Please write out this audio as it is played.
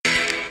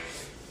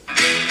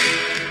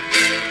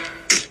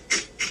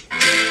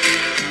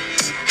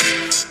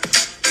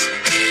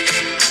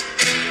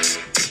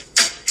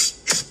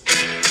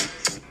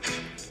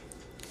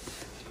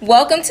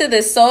Welcome to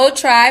the Soul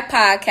Tribe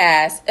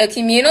Podcast, a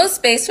communal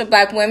space for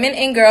Black women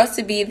and girls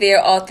to be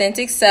their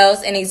authentic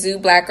selves and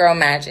exude Black girl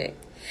magic.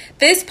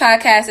 This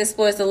podcast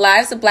explores the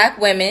lives of Black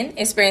women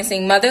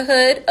experiencing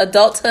motherhood,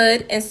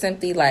 adulthood, and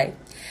simply life.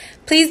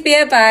 Please be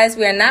advised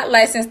we are not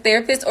licensed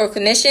therapists or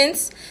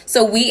clinicians,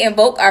 so we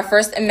invoke our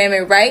First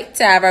Amendment right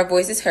to have our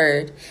voices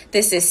heard.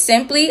 This is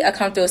simply a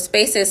comfortable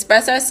space to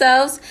express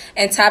ourselves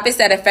and topics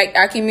that affect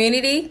our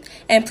community.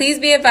 And please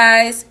be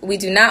advised, we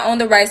do not own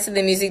the rights to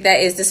the music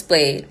that is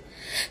displayed.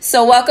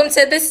 So welcome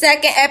to the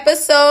second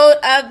episode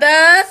of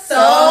the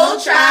Soul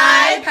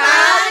Tribe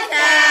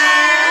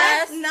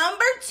Podcast.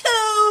 Number 2.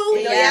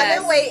 Yes. Y'all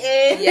been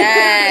waiting.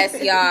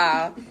 Yes,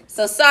 y'all.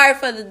 So sorry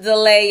for the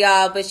delay,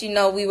 y'all, but you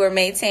know we were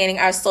maintaining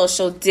our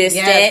social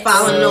distance. Yes,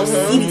 following those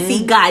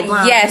CDC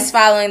guidelines. Yes,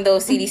 following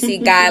those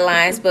CDC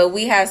guidelines, but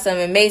we have some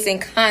amazing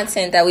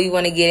content that we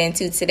want to get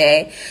into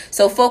today.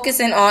 So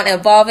focusing on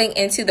evolving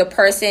into the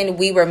person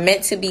we were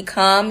meant to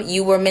become,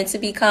 you were meant to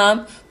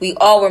become, we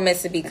all were meant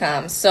to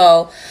become.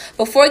 So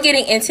before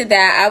getting into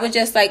that, I would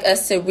just like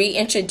us to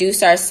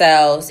reintroduce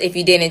ourselves if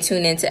you didn't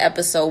tune into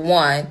episode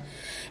 1.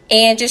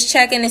 And just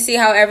checking to see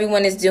how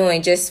everyone is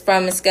doing, just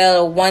from a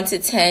scale of 1 to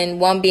 10,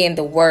 1 being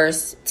the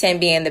worst, 10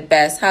 being the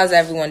best. How's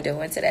everyone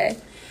doing today?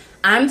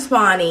 I'm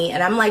Twani,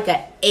 and I'm like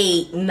a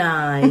 8,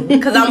 9,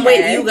 because I'm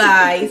with you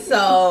guys.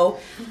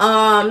 So,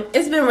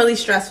 it's been really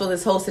stressful,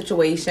 this whole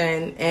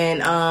situation,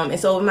 and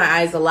it's opened my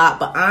eyes a lot.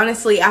 But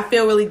honestly, I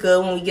feel really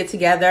good when we get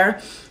together,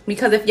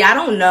 because if y'all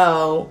don't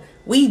know,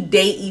 we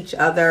date each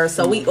other,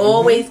 so we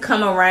always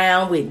come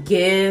around with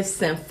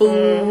gifts and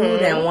food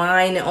and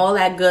wine and all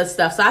that good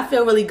stuff. So I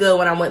feel really good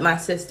when I'm with my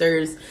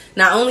sisters.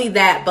 Not only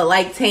that, but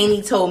like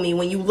Taney told me,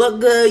 when you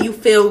look good, you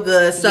feel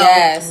good. So,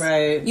 yes.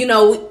 Right. You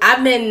know,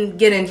 I've been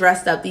getting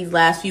dressed up these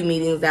last few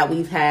meetings that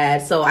we've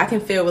had, so I can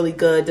feel really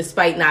good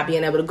despite not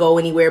being able to go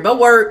anywhere but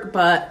work.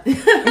 But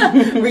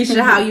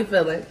Risha, how you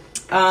feeling?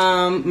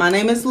 My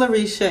name is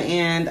Larisha,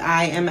 and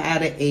I am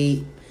at an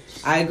 8.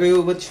 I agree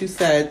with what you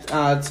said,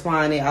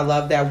 Twani. I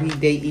love that we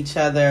date each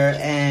other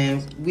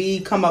and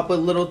we come up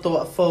with little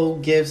thoughtful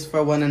gifts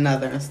for one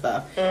another and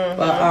stuff.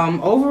 But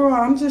overall,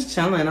 I'm just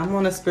chilling. I'm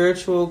on a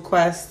spiritual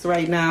quest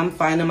right now. I'm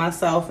finding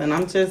myself, and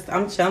I'm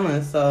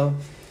chilling. So,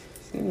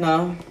 you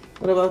know,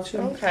 what about you?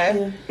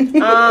 Okay.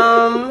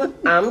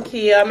 I'm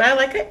Kia. I'm at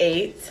like an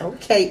 8.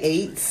 Okay,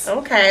 8.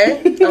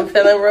 Okay. I'm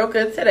feeling real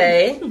good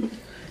today.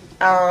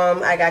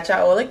 I got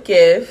y'all all a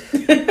gift.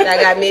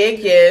 I got me a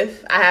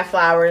gift. I have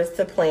flowers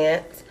to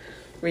plant.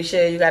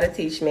 Risha, you got to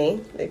teach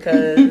me,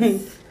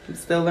 because I'm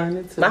still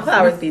learning too. My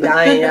flowers be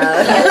dying,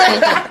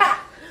 y'all.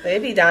 They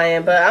be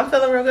dying, but I'm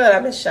feeling real good.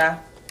 I'm in shy.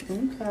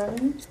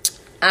 Okay.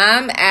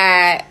 I'm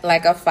at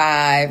like a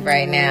 5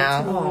 right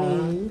now.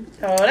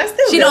 Oh, that's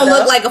still She good, don't though.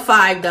 look like a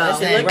 5 though.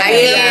 She look Red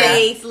good.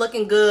 face,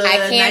 looking good. I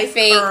can't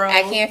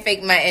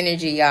fake my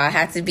energy, y'all. I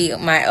have to be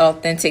my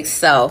authentic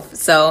self.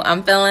 So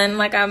I'm feeling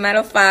like I'm at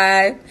a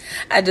 5.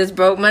 I just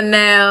broke my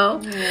nail.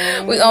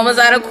 We almost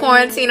out of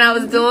quarantine. I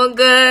was doing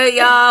good,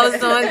 y'all. I was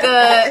doing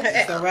good.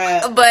 It's a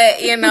wrap.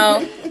 But, you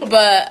know,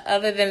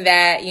 other than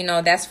that, you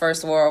know, that's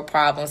first world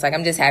problems. Like,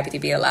 I'm just happy to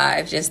be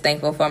alive. Just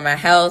thankful for my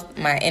health,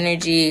 my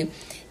energy,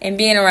 and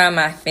being around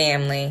my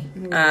family.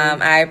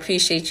 I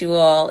appreciate you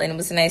all, and it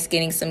was nice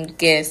getting some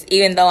gifts.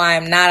 Even though I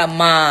am not a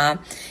mom,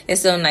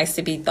 it's so nice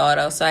to be thought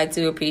of. So I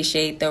do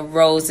appreciate the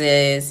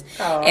roses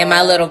and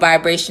my little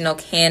vibrational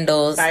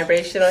candles.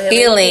 Vibrational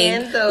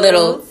healing candles.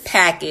 little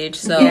package.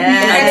 So I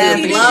Yes,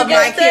 do love appreciate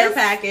my that. care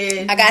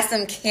package. I got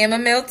some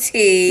chamomile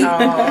tea.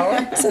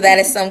 So that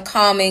is some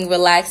calming,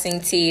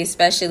 relaxing tea,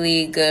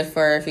 especially good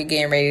for if you're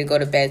getting ready to go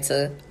to bed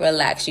to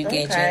relax. You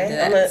get into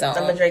that zone.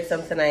 I'm gonna drink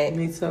some tonight.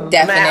 Me too. I'm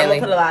Definitely.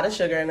 gonna put a lot of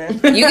sugar in it.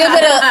 You can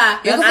put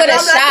a I'm not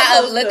shot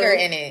of supposed liquor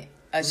to. in it.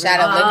 A shot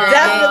of liquor in it.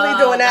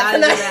 Definitely doing that gotta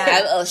do tonight.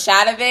 that. A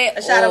shot of it.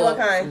 A shot of Ooh. what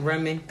kind?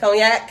 Remy.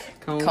 Cognac.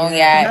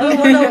 Cognac. No,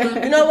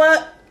 you know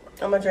what?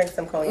 I'm gonna drink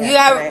some cognac. You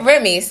have tonight.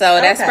 Remy,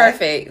 so that's Okay.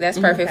 perfect. That's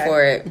perfect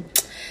for it.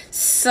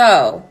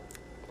 So,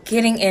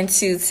 getting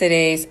into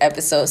today's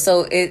episode.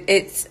 So,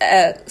 it's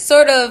a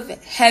sort of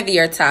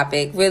heavier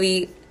topic,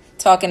 really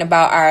talking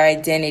about our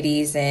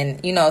identities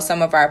and, you know,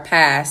 some of our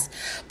past.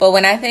 But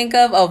when I think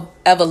of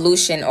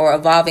evolution or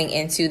evolving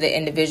into the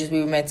individuals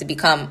we were meant to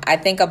become, I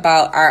think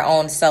about our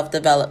own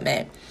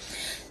self-development.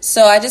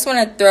 So I just want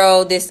to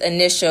throw this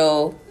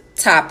initial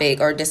topic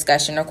or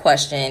discussion or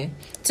question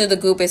to the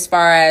group as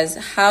far as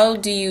how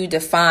do you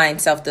define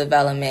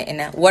self-development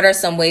and what are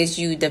some ways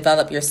you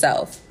develop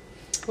yourself?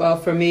 Well,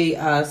 for me,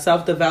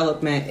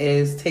 self-development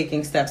is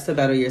taking steps to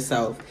better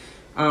yourself.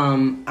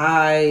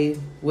 I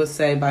would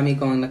say by me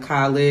going to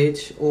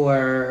college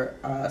or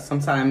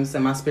sometimes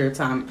in my spare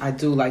time, I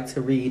do like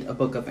to read a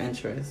book of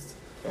interest.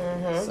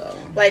 So,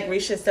 Like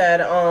Risha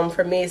said,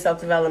 for me,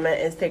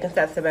 self-development is taking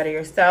steps to better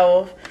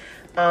yourself.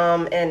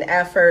 An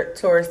effort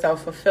towards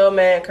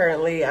self-fulfillment.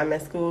 Currently, I'm in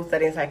school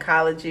studying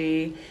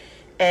psychology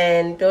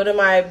and building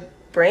my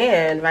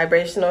brand,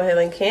 Vibrational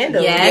Healing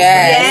Candles.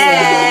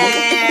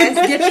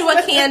 Yes. Get you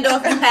a candle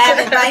if you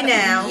haven't by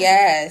now.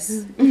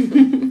 Yes.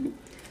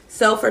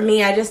 So for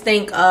me, I just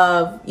think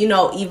of,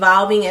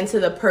 evolving into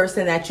the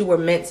person that you were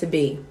meant to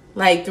be.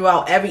 Like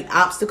throughout every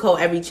obstacle,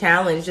 every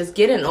challenge, just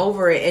getting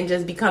over it and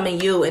just becoming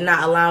you and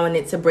not allowing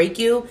it to break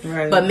you,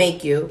 but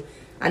make you.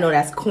 I know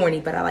that's corny,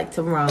 but I like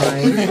to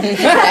rhyme.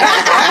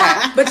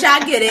 But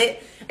y'all get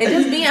it. And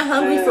just being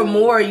hungry for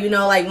more,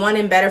 like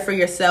wanting better for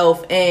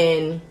yourself.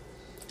 And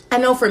I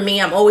know for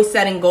me, I'm always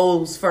setting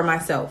goals for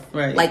myself.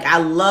 Right. Like I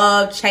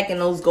love checking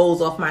those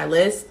goals off my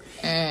list.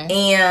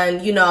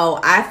 And,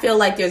 I feel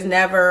like there's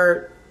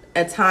never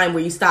a time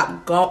where you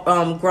stop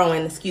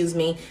growing,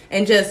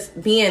 and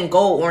just being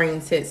goal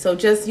oriented. So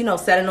just,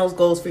 setting those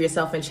goals for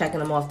yourself and checking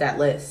them off that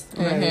list.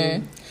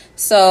 Mm-hmm.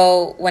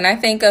 So when I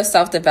think of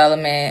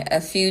self-development,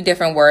 a few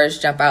different words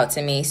jump out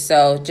to me.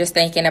 So just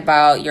thinking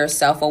about your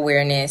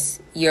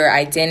self-awareness, your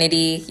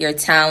identity, your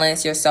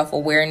talents, your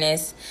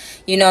self-awareness,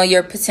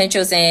 your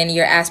potentials and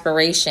your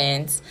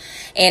aspirations.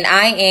 And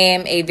I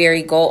am a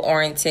very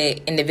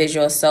goal-oriented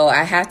individual, so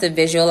I have to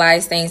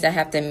visualize things, I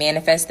have to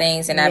manifest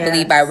things, and I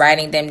believe by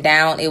writing them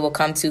down, it will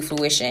come to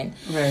fruition.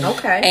 Right.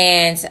 Okay.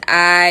 And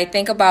I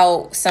think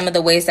about some of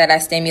the ways that I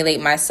stimulate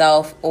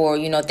myself or,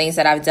 things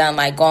that I've done,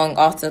 like going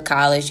off to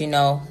college,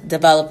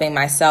 developing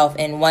myself.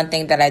 And one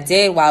thing that I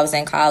did while I was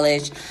in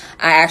college,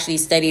 I actually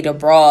studied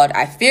abroad.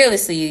 I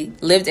fearlessly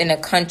lived in a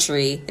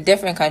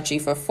different country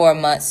for 4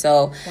 months.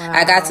 So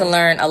I got to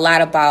learn a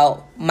lot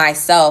about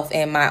myself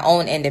and my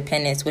own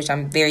independence, which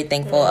I'm very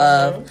thankful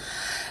of.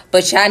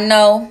 But y'all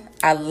know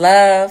I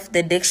love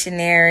the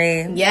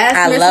dictionary. Yes,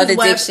 I Mrs. love the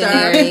Webster.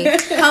 dictionary.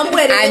 Come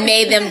with it. I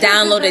made them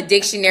download a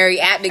dictionary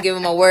app to give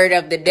them a word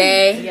of the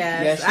day.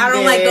 Yes, I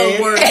don't like those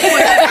words.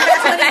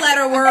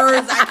 20-letter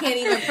words I can't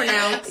even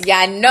pronounce. Yeah,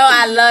 I know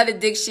I love the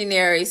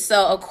dictionary.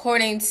 So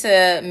according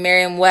to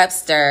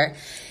Merriam-Webster,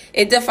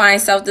 it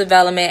defines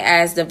self-development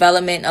as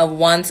development of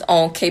one's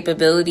own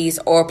capabilities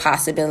or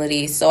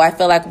possibilities. So I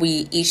feel like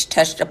we each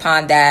touched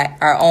upon that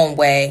our own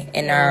way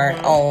in our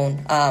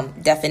own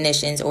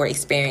definitions or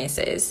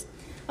experiences.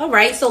 All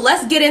right, so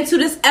let's get into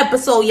this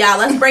episode, y'all.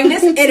 Let's bring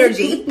this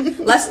energy.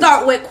 Let's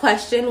start with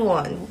question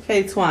 1.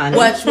 Okay, Twan.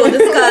 Which we'll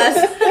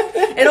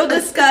discuss. It'll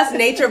discuss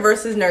nature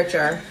versus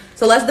nurture.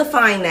 So let's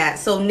define that.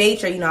 So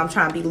nature, I'm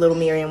trying to be little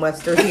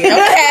Merriam-Webster here.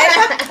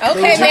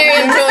 Okay,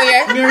 Miriam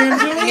Jr.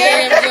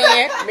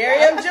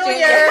 Miriam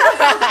Jr.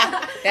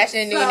 That's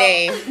your new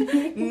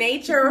name.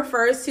 Nature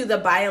refers to the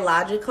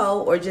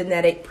biological or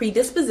genetic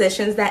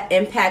predispositions that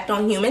impact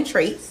on human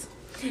traits.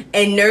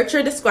 And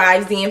nurture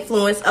describes the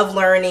influence of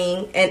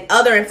learning and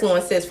other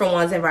influences from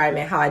one's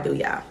environment. How I do,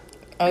 y'all?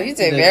 Oh, you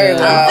did very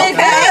well. Okay,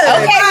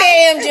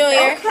 Miriam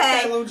Jr. Okay.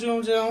 Hello,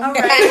 June. All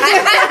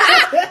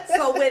right.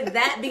 So with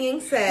that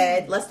being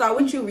said, let's start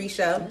with you,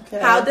 Risha. Okay.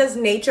 How does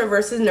nature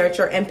versus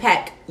nurture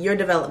impact your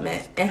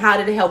development? And how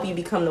did it help you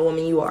become the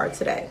woman you are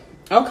today?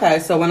 Okay,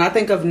 so when I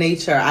think of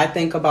nature, I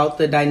think about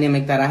the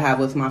dynamic that I have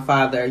with my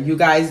father. You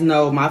guys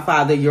know my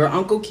father, your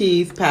Uncle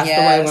Keith, passed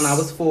away when I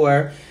was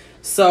 4.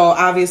 So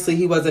obviously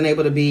he wasn't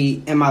able to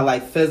be in my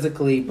life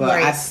physically, but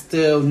I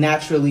still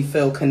naturally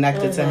feel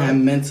connected to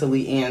him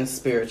mentally and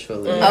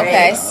spiritually.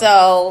 Okay,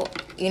 so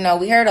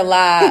we heard a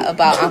lot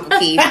about Uncle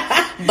Keith,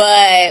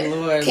 but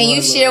can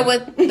you share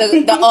with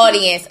the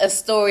audience a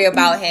story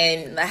about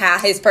him, how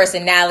his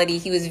personality?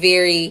 He was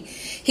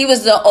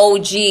the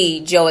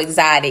OG Joe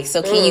Exotic.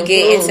 So can you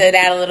get into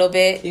that a little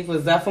bit? Keith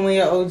was definitely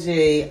an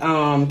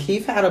OG.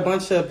 Keith had a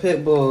bunch of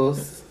pit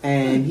bulls.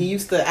 And he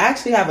used to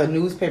actually have a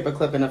newspaper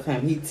clipping of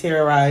him. He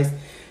terrorized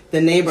the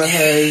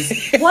neighborhoods.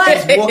 What?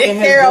 Just walking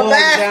his Carol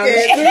dogs down the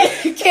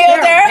street. Killed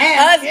her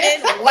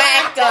husband,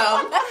 whacked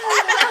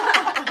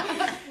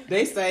him.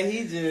 They say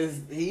he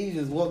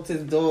just walked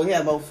his dog. He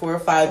had about 4 or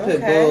 5 pit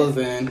bulls,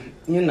 and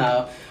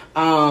not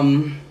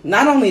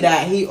only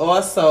that, he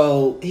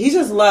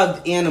just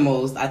loved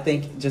animals. I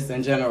think just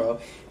in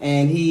general.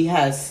 And he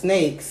has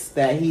snakes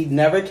that he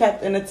never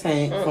kept in a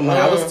tank, from what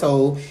I was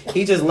told.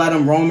 He just let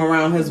them roam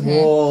around his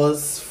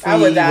walls, free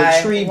with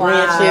tree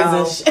branches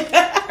and shit.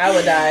 I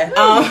would die.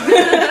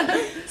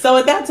 So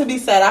with that to be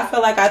said, I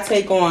feel like I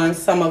take on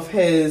some of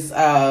his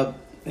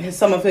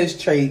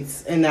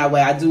traits in that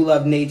way. I do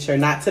love nature,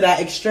 not to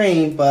that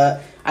extreme,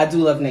 but I do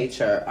love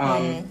nature.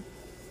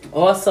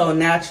 Also,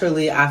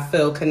 naturally, I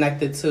feel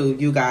connected to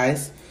you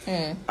guys.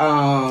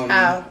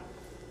 How?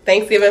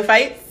 Thanksgiving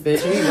fights?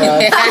 Bitch, we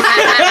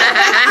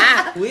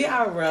rough. We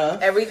are rough.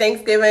 Every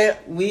Thanksgiving.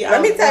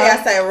 Let me tell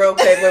y'all something real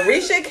quick. When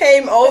Risha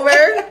came over,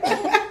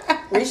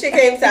 Risha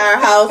came to our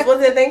house.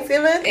 Was it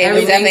Thanksgiving?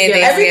 Every Thanksgiving.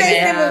 Every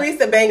Thanksgiving, we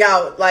used to bang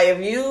out. Like, if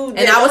you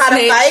didn't know how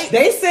to fight.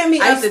 They sent me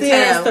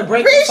upstairs to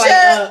break Risha the fight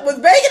up. was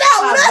banging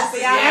out with us.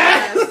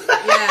 Yes.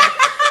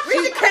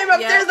 Risha came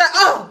upstairs like,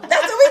 oh,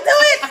 that's what we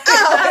doing?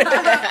 Oh,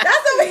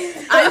 that's what we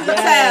doing. I used to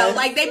tell.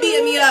 Like, they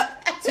beating me up.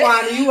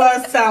 Twana, you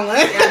was telling.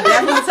 Yeah,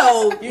 definitely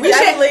told.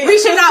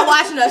 Risha not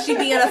watching us. She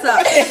beating us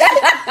up.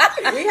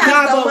 We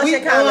have so much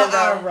in common,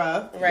 though.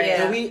 Rough. Right.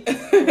 Yeah.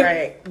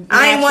 Right.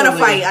 I ain't want to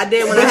fight. I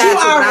did when I had to,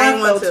 but I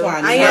didn't want to.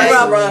 I ain't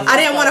rough. I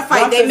didn't want to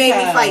fight. They made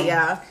me fight,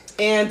 y'all.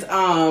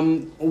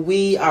 And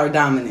we are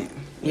dominant.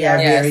 We are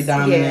very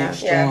dominant,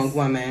 strong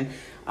women.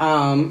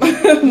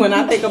 When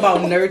I think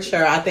about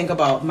nurture, I think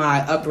about my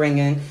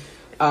upbringing.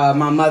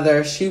 My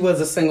mother, she was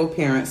a single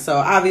parent, so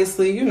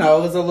obviously, it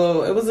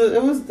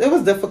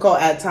was difficult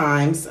at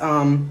times.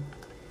 I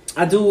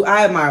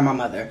admire my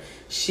mother.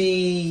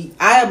 I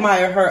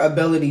admire her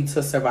ability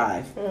to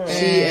survive.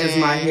 She is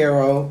my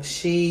hero.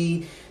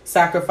 She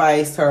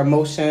sacrificed her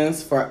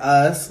emotions for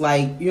us.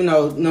 Like,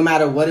 no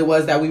matter what it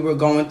was that we were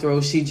going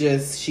through,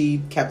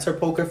 she kept her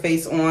poker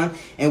face on,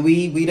 and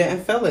we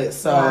didn't feel it.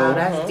 So wow,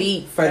 that's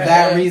deep. For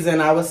that reason,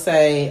 I would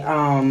say,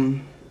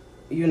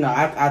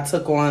 I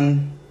took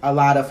on a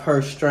lot of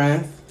her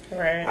strength.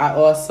 Right. I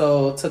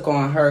also took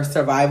on her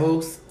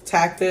survival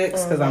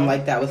tactics because I'm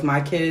like that with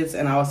my kids,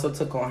 and I also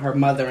took on her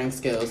mothering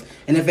skills.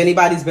 And if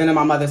anybody's been in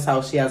my mother's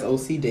house, she has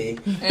OCD.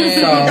 So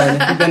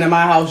if you've been in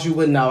my house, you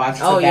would know I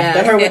took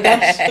after her with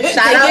that shit.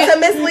 Shout out to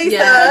Miss Lisa.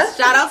 Yes.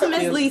 Shout out to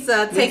Miss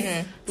Lisa.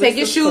 Take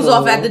your shoes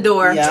off at the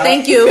door. Yeah.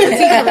 Thank you for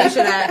teaching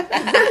Alicia that.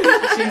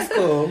 She's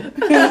cool.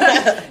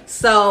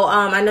 So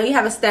I know you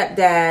have a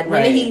stepdad.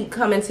 When Right. did he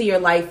come into your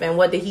life, and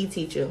what did he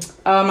teach you?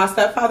 My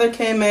stepfather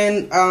came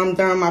in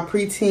during my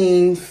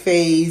preteen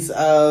phase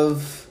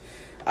of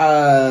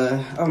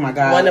oh my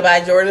god, Want to buy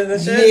Jordans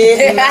and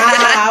shit? Yeah,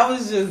 I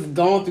was just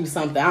going through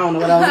something. I don't know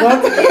what I was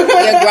going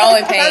through. Your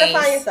growing pains. Trying to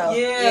find yourself.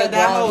 Yeah, Your that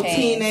growing whole pains.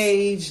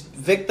 teenage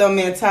victim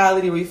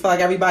mentality where you feel like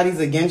everybody's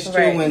against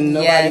Right. you when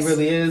nobody Yes.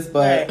 really is,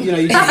 but Right.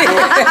 you just going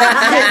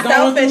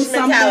Selfish through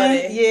something.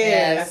 mentality.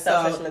 Yeah, That's so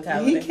selfish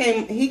mentality.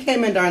 he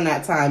came in during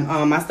that time.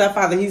 My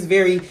stepfather, he's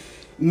very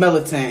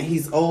militant.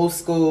 He's old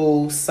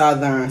school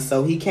Southern,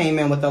 so he came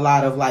in with a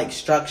lot of like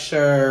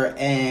structure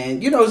and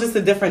just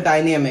a different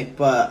dynamic.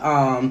 But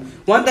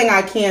one thing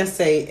I can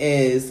say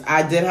is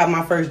I did have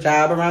my first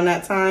job around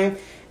that time,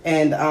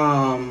 and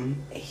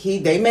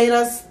they made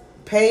us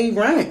pay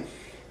rent.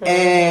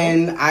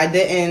 And I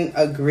didn't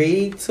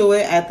agree to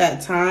it at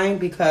that time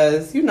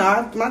because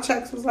my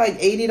checks was like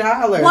 $80. What?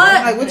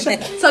 I'm like, what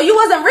check? So you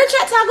wasn't rich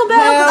at Taco Bell?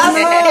 Hell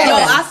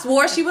no. I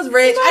swore she was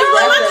rich. I was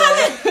like, my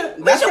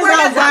cousin. That's Risha because worked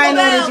I at was buying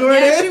Taco all the Bell.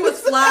 Yeah, Jordans. she was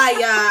fly,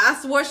 yeah. I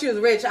swore she was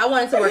rich. I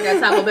wanted to work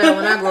at Taco Bell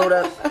when I growed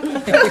up.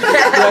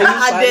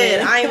 I did.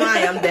 I ain't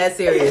lying. I'm dead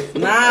serious.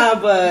 Nah,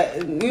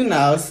 but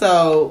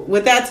so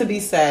with that to be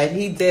said,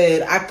 he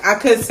did. I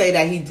could say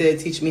that he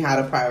did teach me how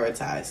to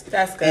prioritize.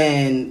 That's good.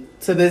 And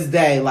to this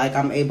day, like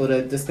I'm able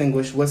to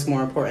distinguish what's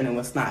more important and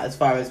what's not, as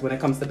far as when it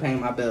comes to paying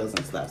my bills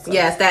and stuff. So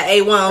Yes, that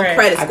A1 Right.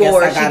 credit I guess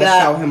score. I gotta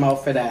shout him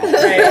out for that.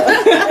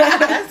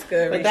 That's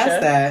good, But Risha. that's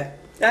that.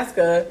 That's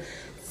good.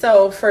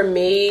 So for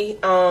me,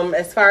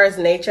 as far as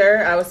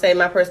nature, I would say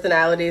my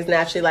personality is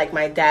naturally like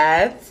my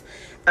dad's.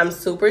 I'm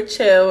super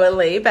chill and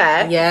laid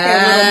back.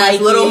 Yeah,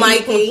 little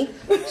Mikey.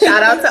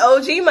 Shout out to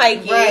OG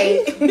Mikey.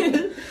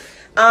 Right.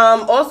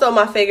 Also,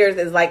 my figures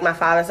is like my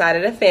father's side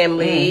of the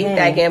family.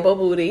 That Gambo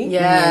booty.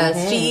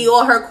 Yes, she eat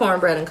all her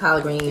cornbread and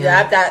collard greens.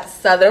 Yep, that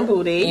southern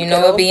booty. You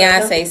know what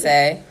Beyonce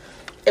say?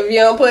 If you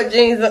don't put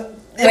jeans on.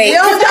 Wait. You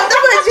don't have to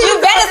put jeans You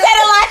better say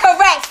it like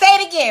correct. Say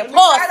it again.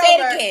 Pause. Start Say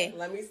over. it again.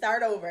 Let me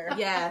start over.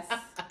 Yes.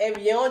 If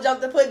you don't jump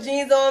to put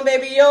jeans on,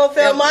 baby, you don't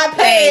feel my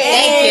pain. Hey,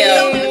 thank you.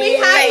 Don't make me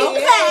high.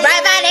 Okay.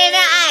 Right by in the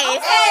ice.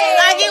 Okay.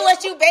 I get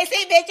what you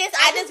basic bitches.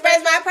 I just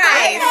raise my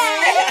price.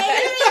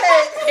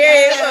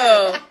 Period,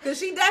 poo. Because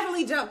she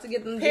definitely jumped to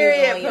get them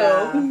Period, jeans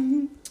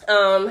on,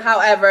 poo.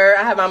 However,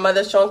 I have my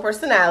mother's strong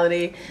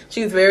personality.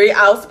 She's very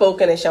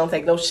outspoken and she don't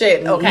take no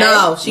shit. Okay.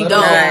 No, she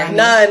don't.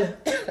 None.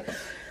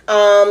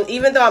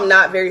 Even though I'm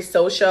not very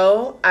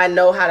social, I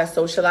know how to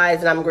socialize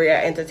and I'm great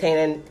at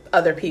entertaining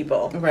other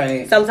people.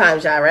 Right.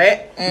 Sometimes, y'all,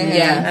 right?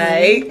 Yeah.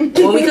 Right.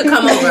 When we could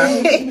come over.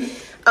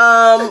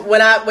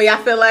 When I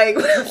feel like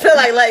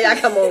let y'all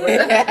come over.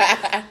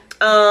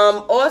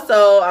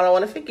 Also, I don't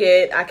want to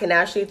forget, I can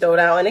actually throw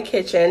down in the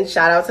kitchen.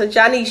 Shout out to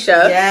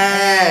Janisha.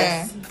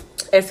 Yes.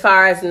 As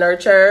far as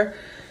nurture,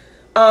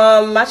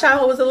 my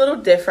childhood was a little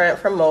different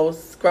from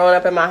most. Growing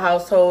up in my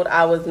household,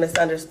 I was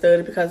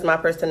misunderstood because of my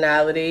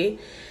personality.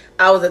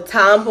 I was a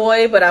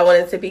tomboy, but I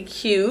wanted to be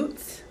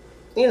cute.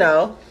 I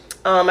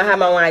had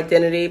my own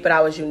identity, but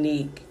I was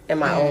unique in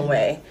my own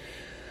way.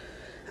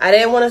 I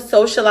didn't want to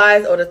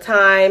socialize all the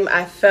time.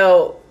 I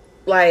felt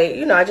like,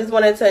 I just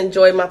wanted to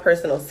enjoy my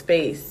personal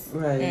space.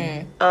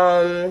 Right.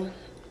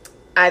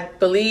 I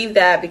believe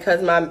that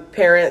because my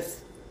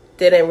parents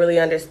didn't really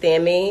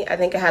understand me, I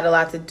think it had a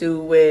lot to do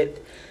with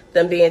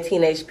them being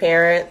teenage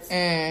parents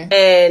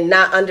and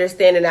not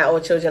understanding that all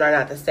children are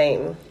not the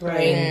same.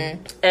 Right.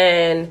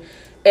 And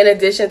in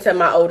addition to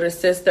my older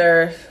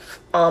sister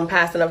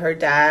passing of her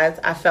dad,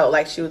 I felt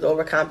like she was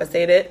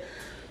overcompensated.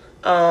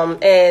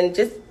 And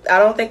just, I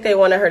don't think they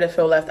wanted her to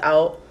feel left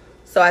out.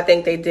 So I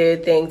think they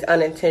did things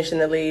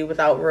unintentionally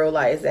without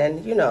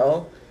realizing,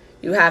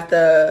 you have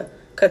to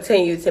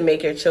continue to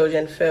make your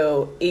children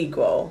feel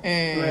equal.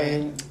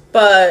 Right.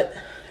 But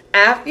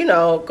after,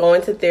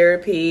 going to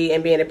therapy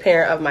and being a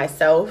parent of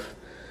myself,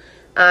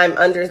 I'm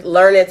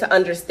learning to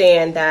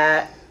understand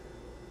that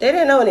they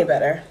didn't know any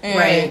better.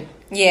 Right.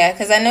 Yeah,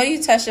 because I know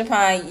you touched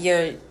upon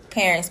your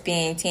parents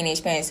being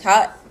teenage parents.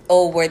 How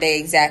old were they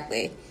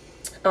exactly?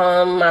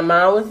 My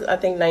mom was, I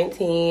think,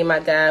 19. My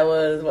dad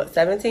was,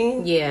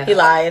 17? Yeah. He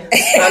lied. I'm gonna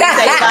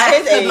say he lied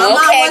his age. My mom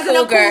Okay, wasn't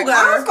a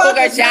cougar.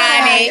 Cougar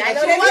Johnny. I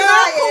know She they be wasn't a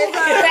lying.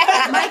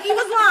 cougar. Mikey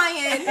was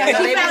lying. know She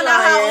they be found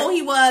out how lying. old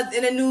he was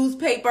in a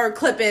newspaper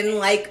clipping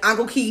like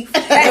Uncle Keith.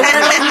 In one of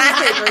those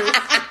newspapers.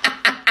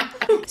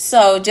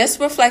 So, just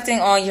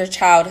reflecting on your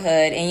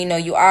childhood,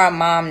 and you are a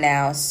mom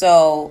now.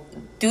 So,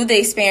 through the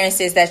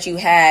experiences that you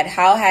had,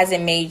 how has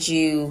it made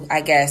you,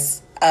 I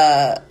guess,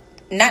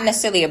 not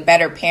necessarily a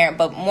better parent,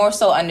 but more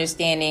so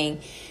understanding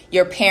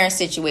your parent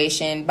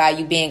situation by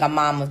you being a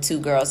mom of 2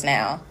 girls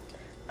now?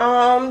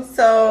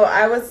 So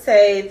I would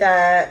say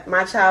that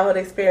my childhood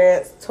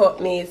experience taught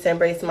me to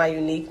embrace my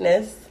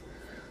uniqueness.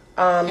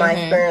 My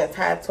experience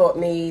had taught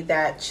me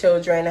that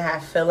children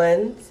have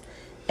feelings,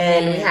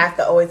 and we have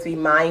to always be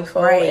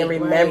mindful and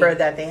remember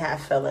that they have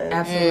feelings.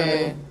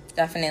 Absolutely.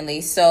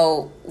 Definitely.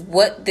 So,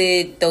 what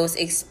did those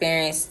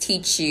experiences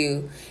teach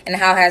you, and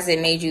how has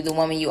it made you the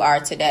woman you are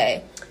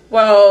today?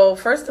 Well,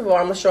 first of all,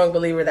 I'm a strong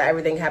believer that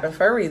everything happened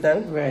for a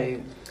reason.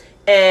 Right.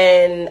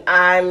 And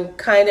I'm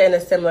kind of in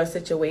a similar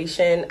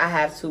situation. I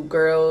have 2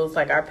 girls,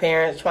 like our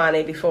parents,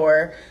 Twane,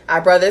 before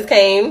our brothers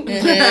came.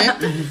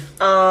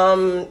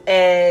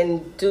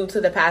 And due to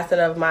the passing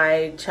of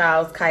my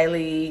child's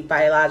Kylie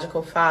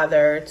biological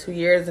father 2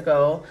 years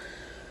ago,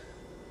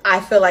 I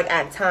feel like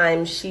at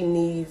times she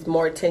needs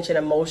more attention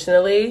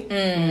emotionally.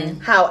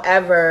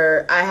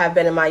 However, I have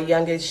been in my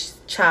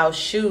youngest child's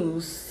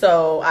shoes,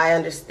 so I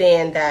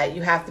understand that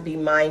you have to be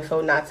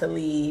mindful not to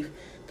leave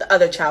the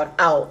other child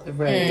out.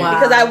 Right. Wow.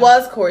 Because I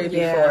was Corey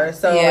Yeah. before.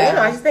 So,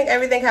 Yeah. I just think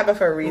everything happened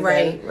for a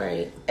reason.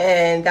 Right.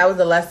 And that was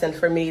a lesson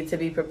for me to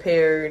be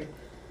prepared,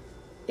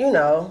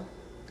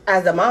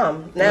 as a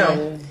mom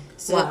now.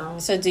 So, Wow.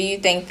 so do you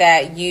think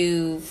that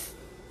you've,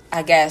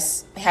 I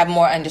guess, have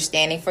more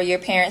understanding for your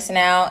parents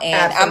now? And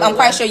I'm Absolutely.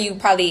 quite sure you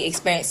probably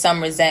experienced some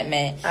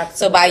resentment. Absolutely.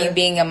 So by you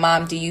being a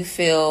mom, do you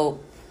feel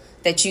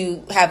that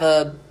you have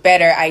a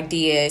better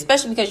idea,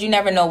 especially because you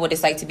never know what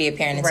it's like to be a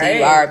parent until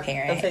you are a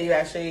parent? Until you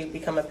actually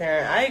become a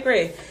parent. I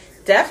agree.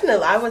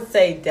 Definitely. I would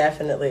say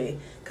definitely.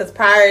 Because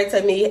prior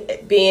to me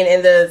being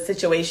in the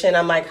situation,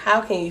 I'm like,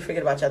 how can you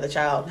forget about your other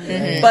child?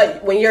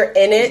 But when you're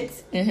in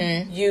it,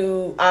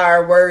 you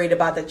are worried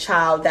about the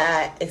child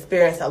that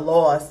experienced a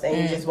loss, and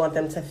you just want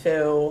them to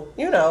feel,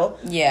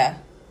 Yeah.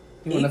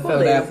 You want to fill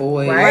equally. that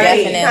void. Right.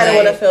 Definitely. You kind of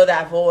want to fill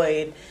that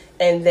void.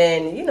 And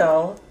then,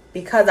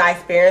 because I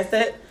experienced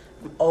it,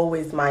 I'm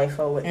always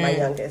mindful with my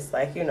youngest.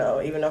 Like, even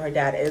though her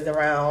dad is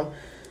around,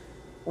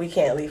 we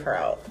can't leave her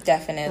out.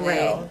 Definitely.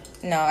 Right.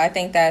 No, I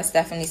think that's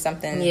definitely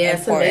something Yeah,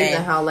 it's important.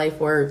 amazing how life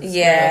works.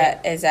 Yeah,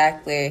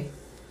 exactly.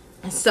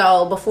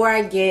 So before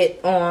I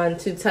get on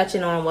to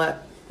touching on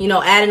what,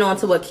 adding on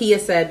to what Kia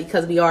said,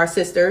 because we are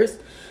sisters,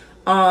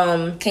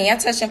 Can y'all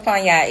touch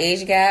upon y'all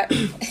age gap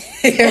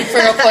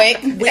real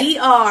quick? we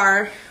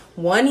are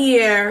 1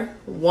 year,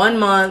 1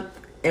 month,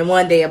 and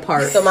 1 day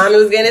apart. So mommy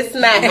was getting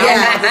smacked.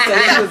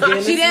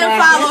 She didn't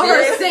follow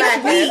her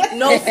 6-week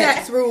no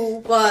sex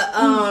rule, but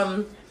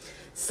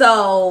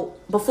so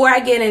before I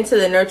get into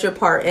the nurture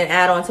part and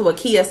add on to what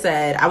Kia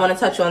said, I want to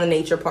touch on the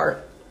nature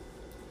part.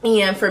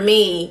 And for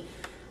me,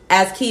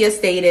 as Kia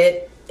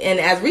stated, and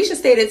as Risha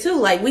stated too,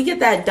 like, we get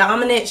that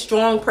dominant,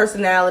 strong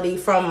personality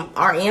from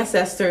our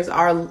ancestors,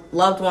 our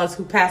loved ones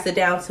who pass it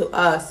down to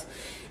us.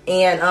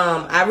 And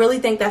I really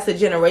think that's a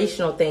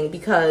generational thing,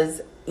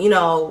 because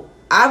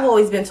I've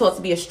always been taught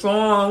to be a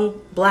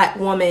strong black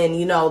woman,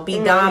 be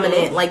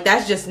dominant. Like,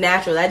 that's just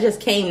natural. That just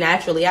came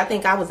naturally. I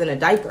think I was in a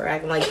diaper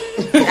acting the way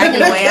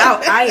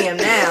I am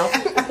now.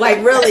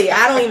 Like, really,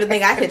 I don't even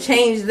think I could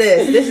change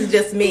this. This is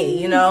just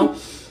me,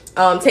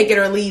 take it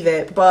or leave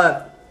it.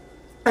 But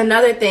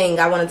another thing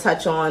I want to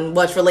touch on,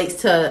 which relates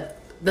to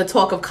the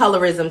talk of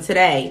colorism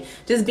today,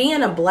 just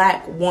being a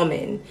black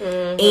woman.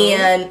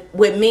 And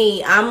with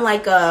me, I'm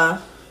like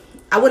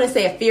I wouldn't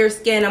say a fair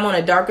skin. I'm on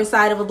a darker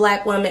side of a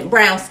black woman.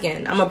 Brown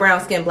skin. I'm a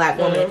brown skin black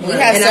woman. We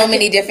have And so I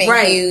many different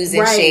hues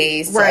and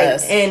shades to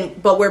us.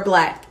 But we're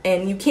black,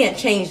 and you can't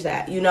change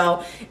that,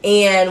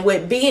 And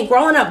with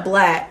growing up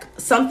black,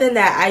 something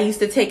that I used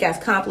to take as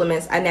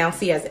compliments, I now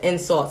see as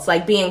insults.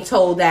 Like being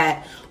told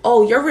that,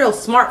 oh, you're real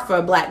smart for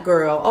a black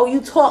girl. Oh,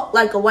 you talk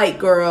like a white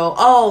girl.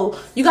 Oh,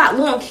 you got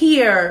long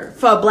hair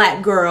for a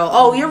black girl.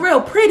 Oh, you're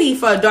real pretty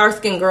for a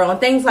dark-skinned girl, and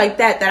things like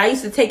that I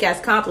used to take as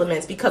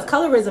compliments, because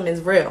colorism is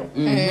real.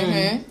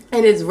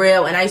 It is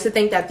real, and I used to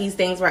think that these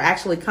things were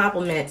actually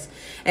compliments.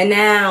 And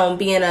now,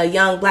 being a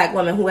young black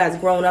woman who has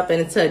grown up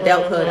into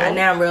adulthood, I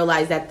now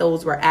realize that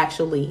those were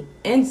actually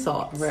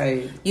insults.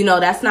 Right.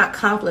 That's not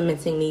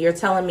complimenting me. You're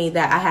telling me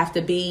that I have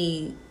to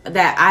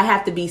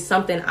be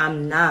something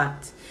I'm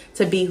not,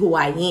 to be who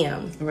I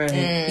am. Right.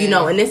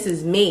 And this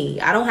is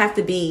me. I don't have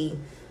to be,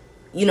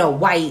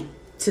 white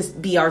to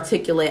be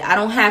articulate. I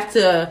don't have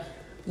to,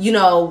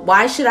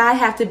 why should I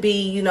have to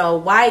be,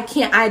 why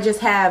can't I just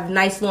have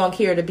nice long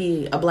hair to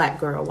be a black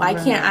girl? Why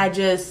can't I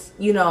just,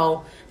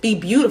 be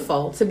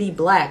beautiful to be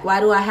black? Why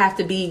do I have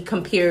to be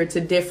compared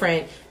to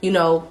different,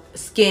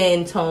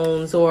 skin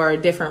tones or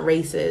different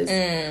races?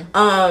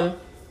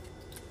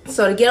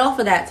 So to get off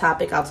of that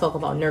topic, I'll talk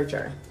about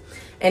nurture.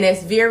 And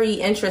it's very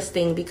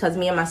interesting because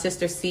me and my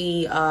sister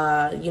see,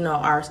 our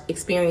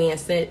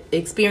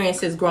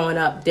experiences growing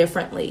up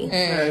differently.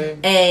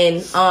 Mm.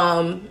 And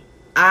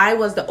I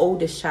was the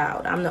oldest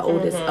child. I'm the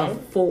oldest of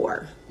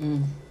 4.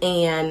 Mm.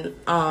 And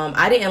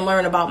I didn't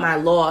learn about my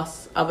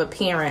loss of a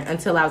parent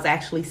until I was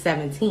actually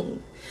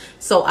 17.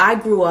 So I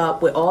grew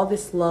up with all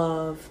this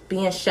love,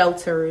 being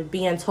sheltered,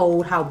 being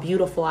told how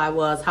beautiful I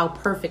was, how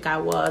perfect I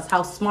was,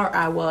 how smart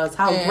I was,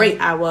 how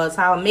great I was,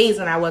 how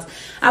amazing I was.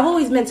 I've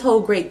always been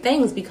told great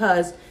things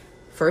because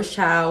first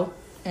child,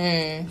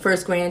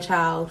 first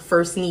grandchild,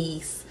 first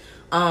niece,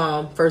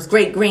 first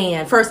great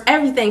grand, first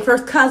everything,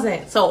 first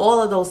cousin. So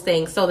all of those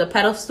things. So the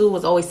pedestal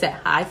was always set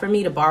high for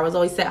me. The bar was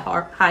always set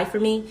high for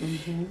me.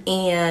 Mm-hmm.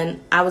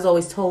 And I was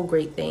always told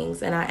great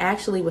things. And I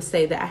actually would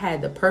say that I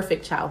had the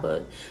perfect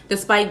childhood.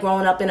 Despite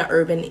growing up in an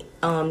urban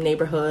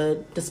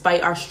neighborhood,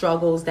 despite our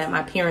struggles that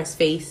my parents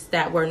faced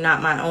that were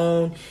not my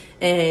own,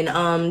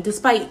 and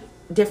despite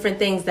different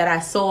things that I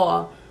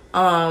saw,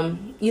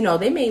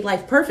 they made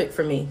life perfect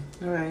for me.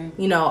 Right.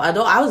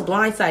 Although I was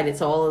blindsided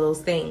to all of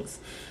those things.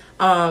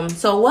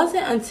 So it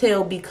wasn't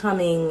until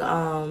becoming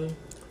a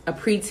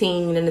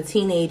preteen and a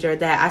teenager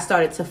that I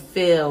started to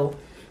feel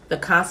the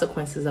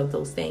consequences of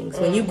those things.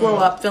 When you grow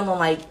up feeling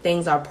like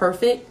things are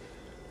perfect,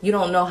 you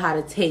don't know how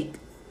to take,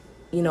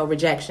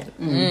 rejection.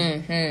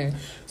 Mm-hmm.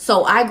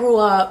 So I grew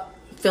up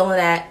feeling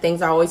that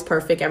things are always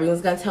perfect.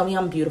 Everyone's going to tell me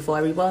I'm beautiful.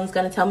 Everyone's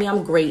going to tell me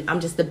I'm great. I'm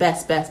just the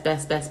best.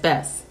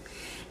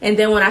 And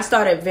then when I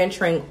started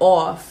venturing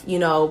off,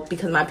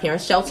 because my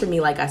parents sheltered me,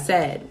 like I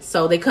said,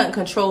 so they couldn't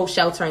control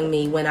sheltering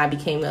me when I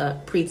became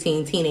a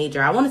preteen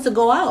teenager. I wanted to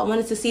go out. I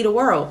wanted to see the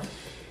world.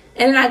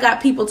 And then I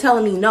got people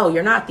telling me, no,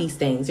 you're not these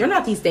things. You're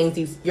not these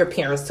things your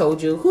parents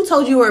told you. Who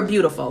told you were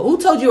beautiful? Who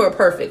told you were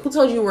perfect? Who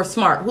told you were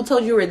smart? Who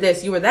told you were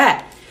this? You were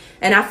that.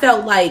 And I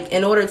felt like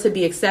in order to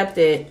be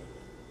accepted,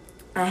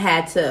 I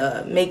had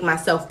to make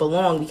myself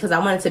belong because I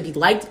wanted to be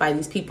liked by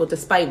these people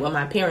despite what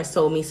my parents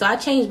told me. So I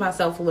changed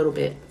myself a little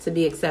bit to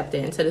be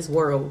accepted into this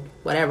world,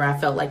 whatever I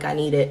felt like I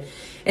needed.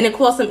 And it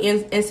caused some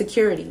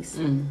insecurities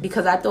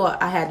because I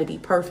thought I had to be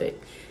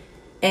perfect.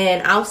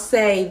 And I'll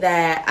say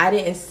that I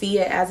didn't see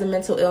it as a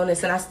mental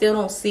illness, and I still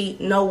don't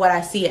know what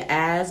I see it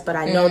as, but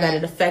I know that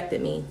it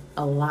affected me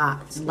a lot.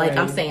 Right. Like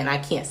I'm saying, I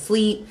can't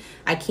sleep,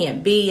 I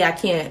can't do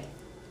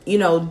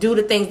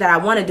the things that I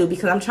want to do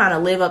because I'm trying to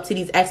live up to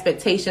these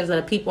expectations of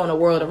the people in the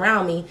world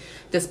around me,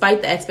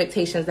 despite the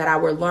expectations that I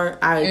learned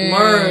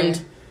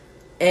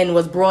and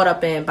was brought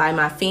up in by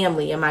my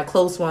family and my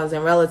close ones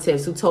and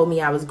relatives who told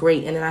me I was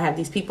great. And then I have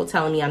these people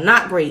telling me I'm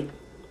not great.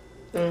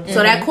 Mm-hmm.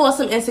 So that caused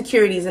some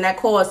insecurities and that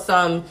caused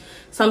some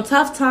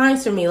tough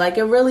times for me. Like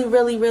it really,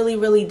 really, really,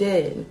 really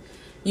did,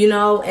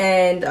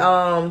 and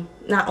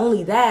not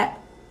only that,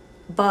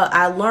 but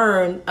I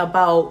learned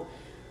about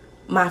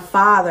my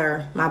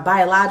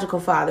biological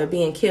father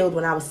being killed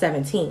when I was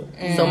 17.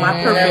 So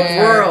my perfect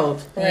world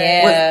was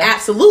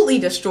absolutely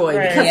destroyed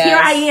because here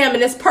I am in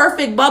this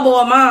perfect bubble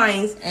of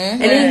mine.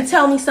 And then you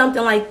tell me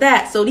something like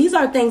that. So these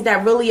are things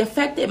that really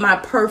affected my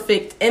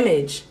perfect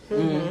image.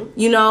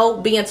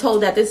 Being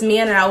told that this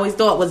man that I always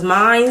thought was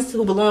mine,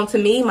 who belonged to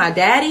me, my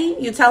daddy,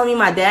 you're telling me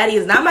my daddy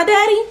is not my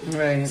daddy?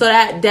 Right. So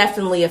that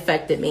definitely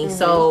affected me.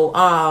 So,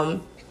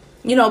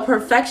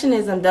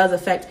 perfectionism does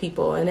affect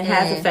people, and it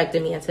has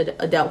affected me into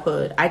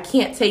adulthood. I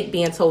can't take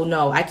being told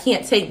no. I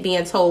can't take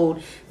being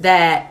told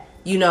that,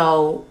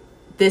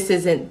 this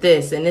isn't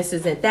this and this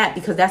isn't that,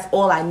 because that's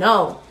all I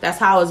know. That's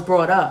how I was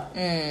brought up.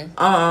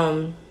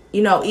 Even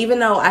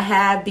though I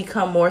have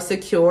become more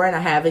secure and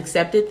I have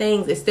accepted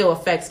things, it still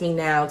affects me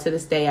now to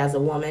this day as a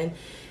woman.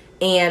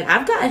 And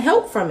I've gotten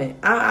help from it.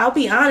 I'll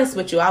be honest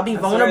with you. I'll be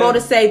vulnerable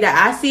to say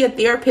that I see a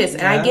therapist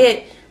and I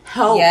get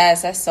help.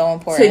 Yes, that's so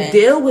important to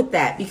deal with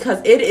that because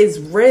it is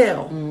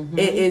real.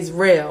 It is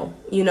real,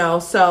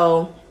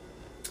 so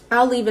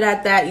I'll leave it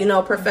at that.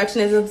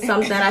 Perfectionism is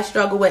something that I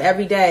struggle with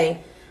every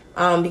day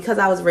because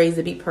I was raised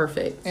to be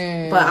perfect,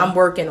 but I'm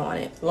working on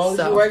it. As long as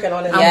you're working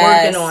on it.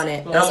 I'm working on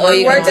it. That's all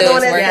you can do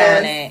is work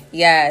on it.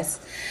 Yes.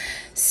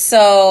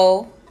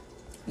 So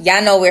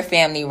y'all know we're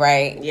family,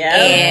 right? Yeah.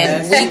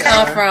 And we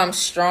come from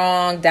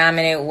strong,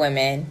 dominant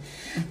women.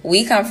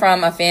 We come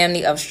from a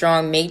family of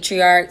strong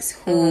matriarchs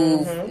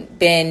who've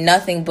been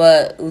nothing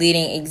but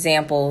leading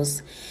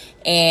examples.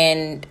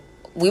 And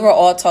we were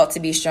all taught to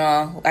be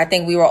strong. I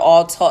think we were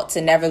all taught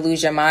to never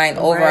lose your mind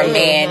over a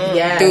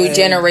man through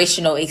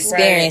generational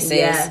experiences.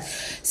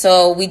 Yes.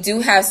 So we do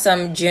have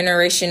some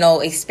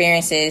generational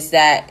experiences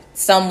that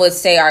some would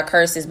say are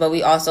curses, but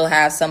we also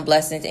have some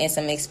blessings and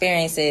some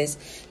experiences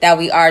that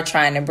we are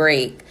trying to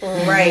break.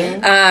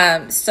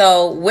 Right.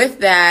 So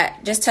with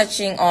that, just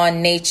touching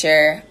on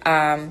nature,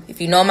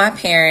 if you know my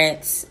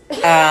parents,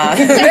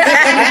 Vanessa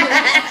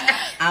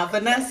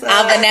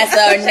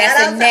or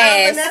Nessa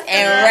Ness,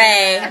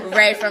 and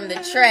Ray from the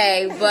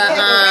Tray. But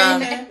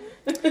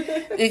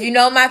If you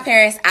know my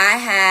parents, I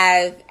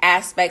have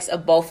aspects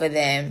of both of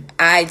them.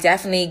 I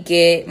definitely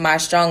get my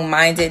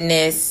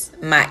strong-mindedness,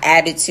 my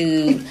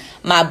attitude,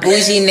 my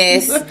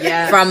bouginess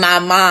from my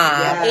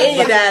mom. And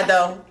your dad,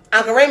 though.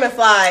 Uncle Raymond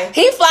fly.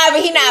 He fly,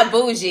 but he not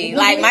bougie.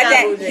 Like my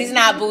dad, he's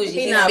not bougie.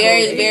 He's not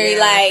very, bougie. very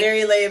like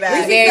very laid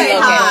back. very say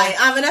low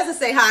hi. Vanessa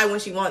say hi when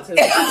she wants to.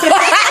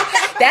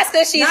 That's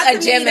because she's Not a to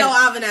me, Gemini.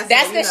 though, Vanessa,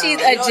 That's you because know. she's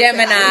You a know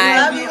Gemini.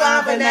 Love you,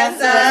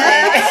 Vanessa.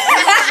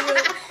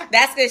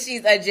 That's because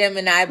she's a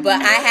Gemini.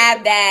 But I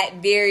have that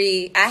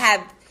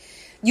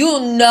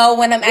you'll know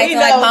when I'm acting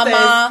like my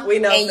mom,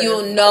 and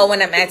you'll know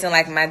when I'm acting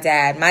like my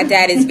dad. My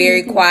dad is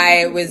very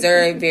quiet,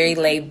 reserved, very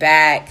laid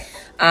back.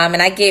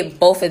 And I get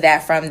both of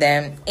that from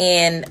them.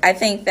 And I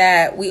think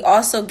that we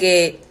also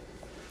get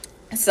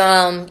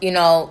some,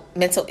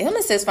 mental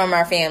illnesses from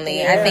our family.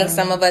 Yeah. I think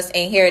some of us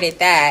inherited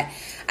that.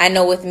 I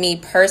know with me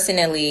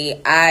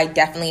personally, I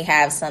definitely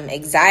have some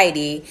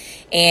anxiety.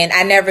 And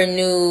I never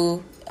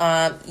knew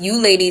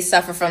you ladies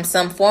suffer from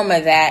some form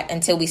of that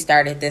until we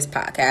started this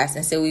podcast.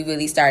 And so we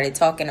really started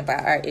talking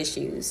about our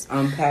issues.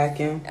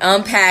 Unpacking.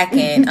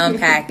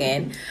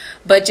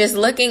 But just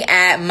looking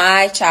at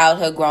my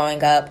childhood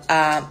growing up,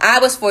 I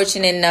was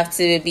fortunate enough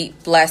to be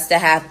blessed to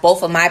have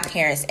both of my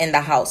parents in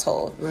the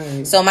household.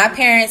 Right. So my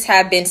parents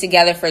have been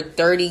together for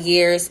 30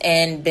 years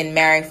and been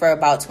married for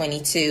about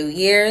 22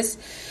 years.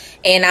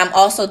 And I'm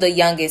also the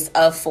youngest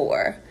of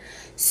 4.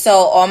 So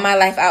all my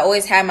life, I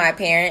always had my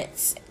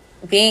parents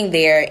being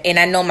there. And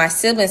I know my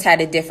siblings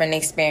had a different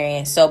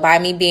experience. So by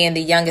me being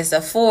the youngest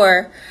of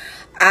 4,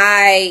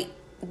 I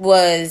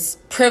was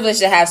privileged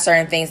to have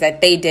certain things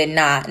that they did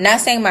not. Not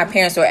saying my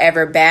parents were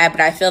ever bad,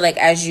 but I feel like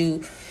as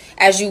you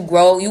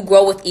grow, you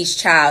grow with each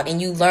child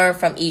and you learn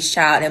from each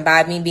child. And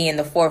by me being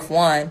the 4th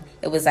one,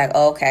 it was like,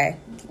 oh, okay,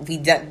 we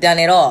done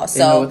it all.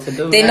 So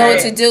they know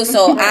what to do.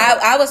 So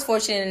I was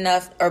fortunate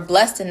enough or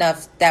blessed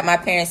enough that my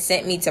parents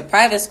sent me to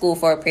private school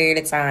for a period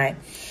of time.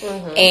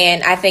 Mm-hmm.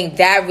 And I think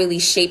that really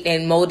shaped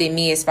and molded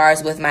me as far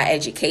as with my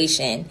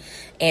education,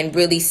 and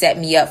really set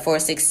me up for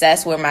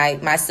success where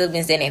my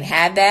siblings didn't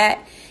have that.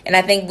 And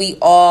I think we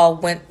all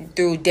went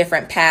through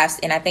different paths.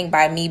 And I think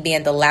by me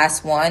being the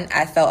last one,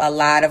 I felt a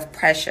lot of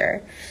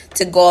pressure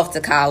to go off to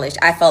college.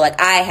 I felt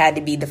like I had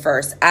to be the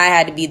first. I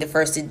had to be the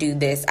first to do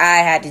this. I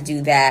had to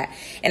do that.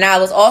 And I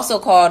was also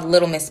called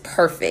Little Miss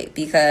Perfect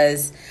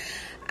because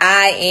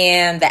I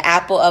am the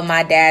apple of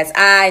my dad's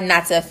eye,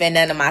 not to offend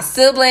none of my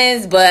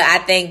siblings, but I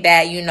think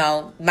that,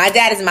 my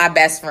dad is my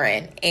best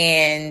friend,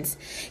 and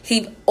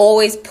he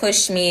always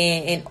pushed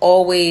me and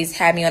always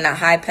had me on a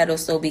high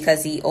pedestal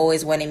because he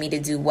always wanted me to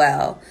do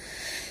well.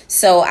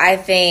 So I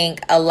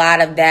think a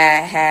lot of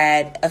that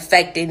had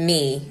affected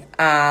me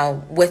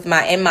in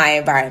my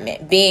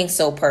environment, being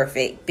so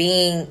perfect,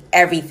 being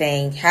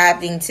everything,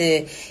 having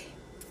to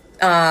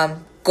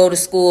go to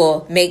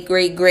school, make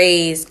great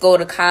grades, go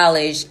to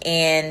college,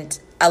 and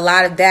a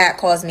lot of that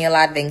caused me a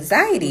lot of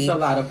anxiety. It's a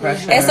lot of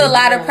pressure. It's a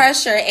lot of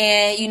pressure,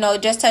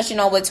 and just touching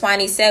on what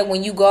Twani said,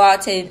 when you go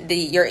out to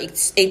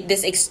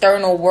this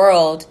external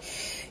world,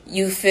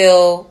 you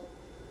feel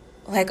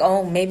like,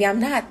 oh, maybe I'm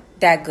not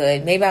that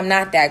good, maybe I'm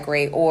not that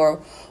great, or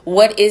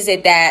what is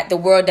it that the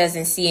world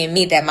doesn't see in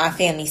me that my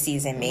family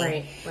sees in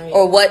me, right.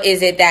 Or what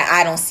is it that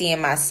I don't see in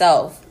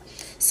myself?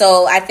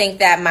 So I think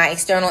that my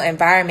external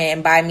environment,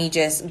 and by me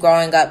just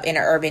growing up in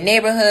an urban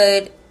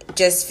neighborhood,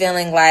 just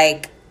feeling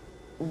like,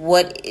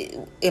 what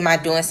am I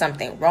doing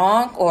something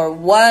wrong, or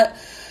what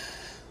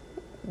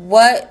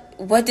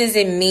does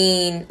it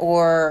mean,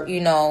 or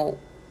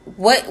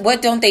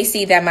what don't they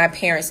see that my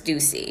parents do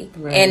see?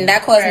 Right. And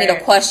that caused me to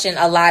question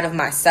a lot of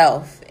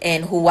myself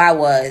and who I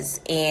was.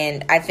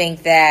 And I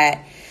think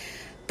that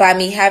by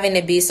me having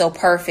to be so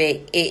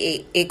perfect,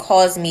 it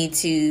caused me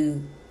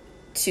to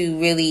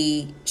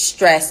really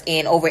stress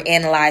and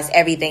overanalyze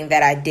everything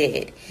that I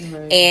did.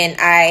 Right. And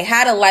I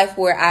had a life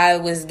where I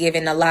was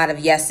given a lot of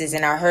yeses,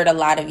 and I heard a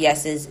lot of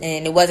yeses,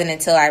 and it wasn't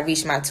until I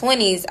reached my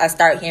 20s I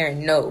started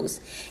hearing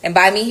no's. And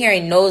by me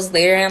hearing no's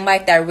later in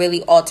life, that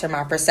really altered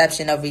my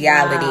perception of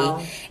reality.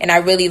 Wow. And I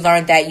really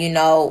learned that,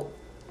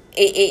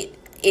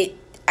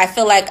 I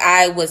feel like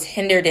I was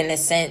hindered in a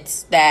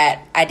sense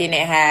that I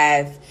didn't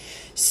have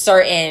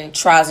certain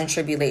trials and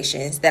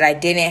tribulations, that I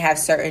didn't have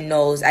certain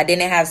no's, I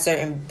didn't have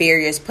certain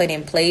barriers put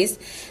in place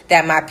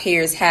that my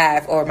peers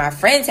have, or my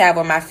friends have,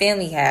 or my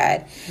family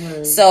had.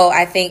 Right. So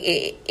I think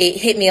it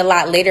hit me a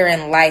lot later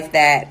in life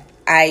that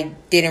I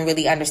didn't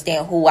really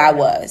understand who I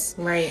was.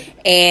 Right.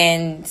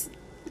 And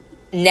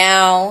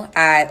now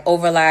I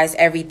overanalyze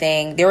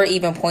everything. There were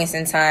even points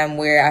in time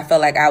where I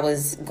felt like I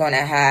was going to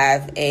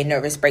have a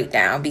nervous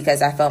breakdown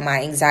because I felt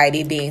my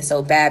anxiety being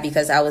so bad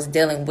because I was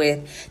dealing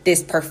with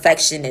this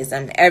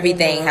perfectionism,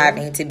 everything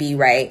having to be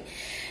right.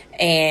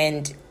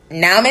 And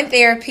now I'm in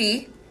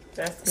therapy.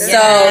 That's good. So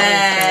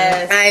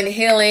I'm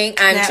healing.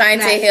 I'm trying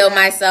to heal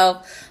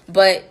myself.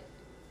 But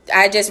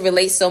I just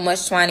relate so much,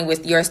 Twani,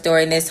 with your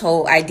story and this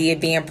whole idea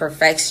of being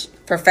perfect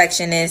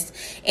perfectionist,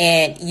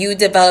 and you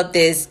develop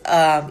this,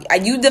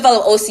 you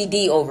develop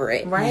OCD over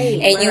it. Right.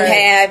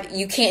 And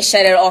you can't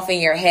shut it off in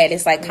your head.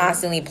 It's like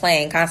constantly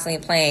playing.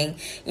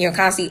 You're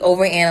constantly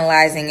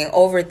overanalyzing and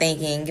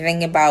overthinking,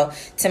 thinking about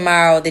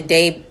tomorrow, the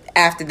day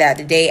after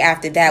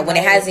that, when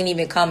it hasn't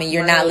even come, and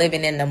you're not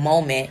living in the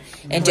moment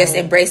and just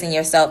embracing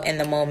yourself in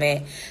the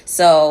moment.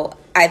 So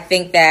I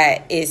think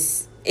that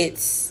it's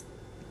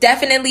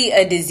definitely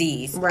a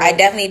disease. I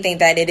definitely think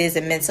that it is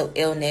a mental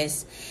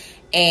illness,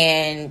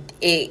 and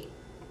it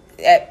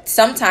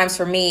sometimes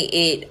for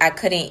me, I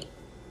couldn't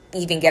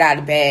even get out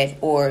of bed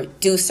or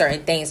do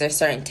certain things or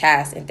certain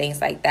tasks and things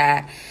like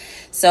that.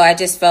 So I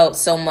just felt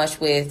so much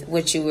with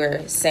what you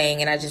were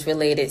saying, and I just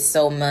related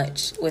so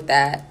much with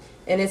that.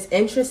 And it's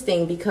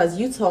interesting because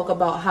you talk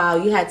about how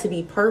you had to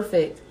be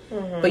perfect,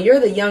 but you're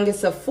the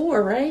youngest of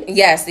 4, right?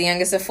 Yes, the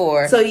youngest of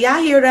 4. So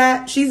y'all hear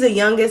that? She's the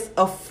youngest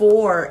of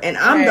 4, and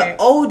I'm the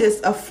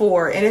oldest of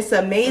 4, and it's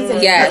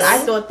amazing. Yes. Because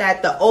I thought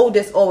that the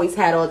oldest always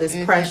had all this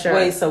pressure.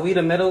 Wait, so we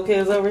the middle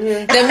kids over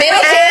here? The middle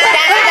kids,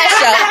 that's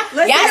special.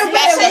 Y'all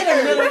special.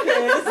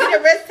 Y'all the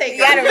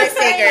risk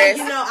takers.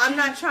 You know, I'm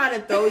not trying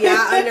to throw y'all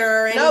under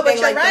or anything No, but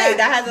you're like right.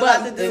 that. That has a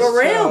lot to do For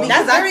real.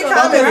 That's very I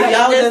common. thought- The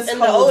youngest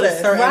and the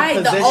oldest.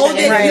 Right, the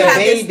oldest, you have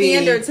this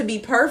standard to be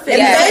perfect.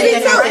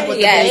 Yes.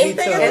 Yes.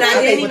 And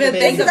I didn't even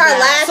think This of is our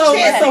that. last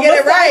chance to get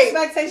it right.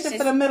 Expectation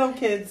for the middle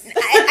kids. I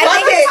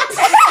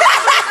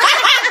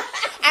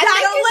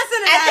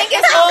think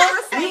it's all.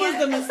 We was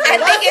the mistake. I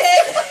think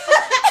it's.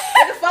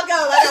 Get the fuck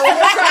out! Like I want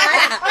to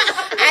try.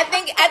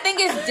 I think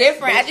it's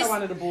different. I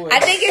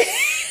think it's.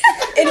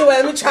 Anyway,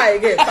 let me try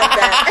again. Fuck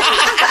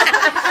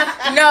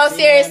that. No,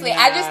 seriously.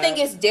 I just think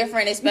it's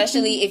different,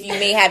 especially if you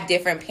may have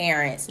different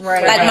parents.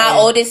 Right. Like my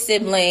oldest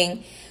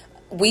sibling,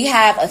 we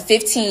have a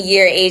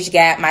 15-year age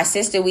gap. My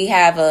sister, we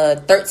have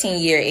a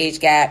 13-year age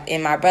gap.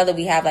 And my brother,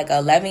 we have like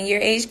an 11-year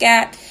age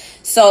gap.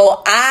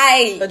 So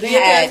But do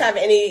your parents have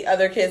any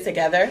other kids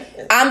together?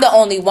 I'm the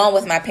only one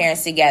with my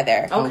parents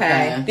together.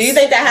 Okay. Do you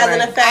think that has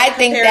an effect? I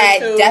think that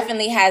to...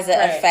 definitely has an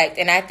effect.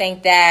 And I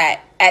think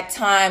that at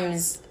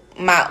times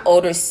my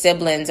older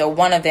siblings or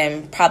one of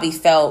them probably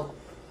felt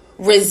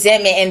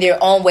resentment in their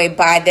own way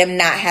by them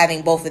not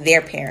having both of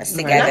their parents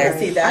together. I can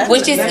see that.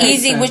 Which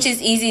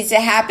is easy to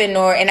happen,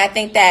 and I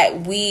think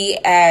that we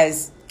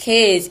as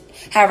kids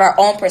have our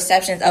own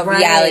perceptions of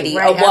reality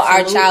of what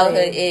our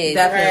childhood is.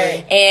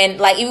 Definitely. And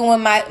like even with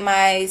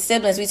my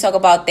siblings, we talk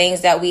about things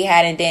that we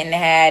had and didn't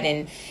had,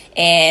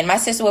 and my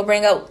sister would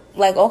bring up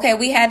like, okay,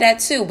 we had that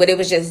too, but it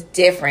was just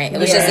different. It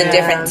was just a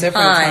different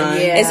time.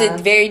 Yeah. It's a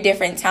very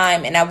different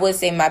time. And I would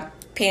say my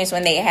parents,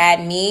 when they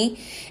had me,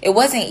 it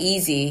wasn't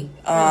easy.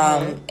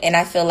 And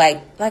I feel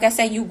like I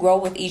said, you grow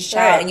with each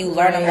child and you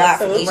learn a lot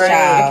from each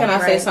child. Can I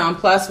say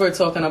something? Plus, we're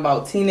talking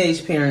about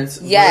teenage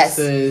parents. Yes.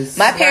 Versus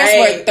my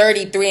parents were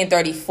 33 and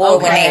 34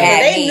 when they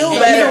had me. They knew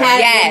better.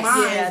 Yes.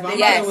 My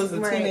mother was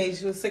a teenage.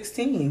 She was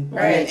 16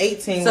 and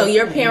 18. So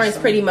your parents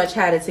pretty much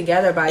had it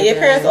together by Your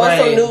then. parents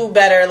also knew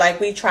better.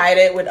 Like we tried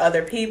it with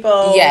other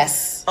people.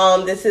 Yes.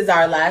 This is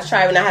our last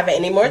try. We're not having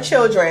any more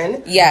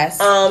children. Yes.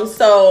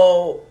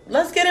 So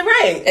let's get it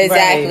right.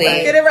 Exactly.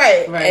 Let's get it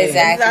right. Exactly. This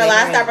is our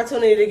last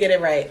opportunity to get it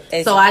right.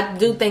 So I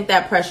do think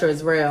that pressure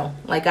is real.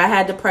 Like I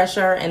had the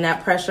pressure, and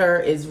that pressure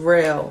is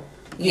real.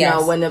 You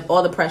know, when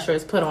all the pressure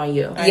is put on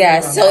you.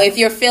 Yes. So if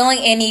you're feeling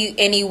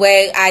any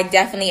way, I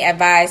definitely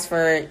advise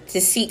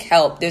to seek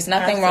help. There's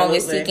nothing wrong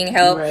with seeking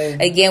help.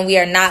 Right. Again, we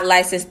are not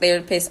licensed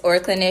therapists or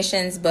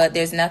clinicians, but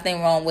there's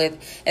nothing wrong with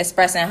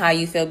expressing how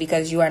you feel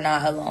because you are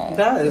not alone.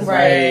 That is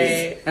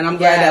right. And I'm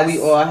glad that we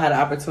all had an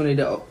opportunity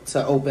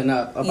to open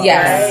up about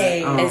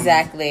that.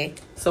 Exactly.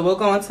 So we'll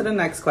go on to the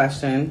next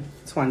question,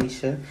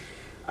 Twanisha.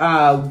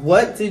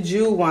 What did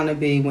you want to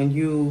be when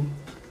you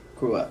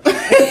grew up?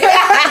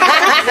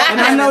 And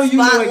I know you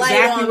knew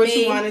exactly what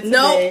you wanted to be.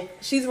 No,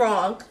 she's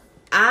wrong.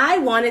 I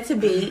wanted to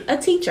be a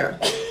teacher.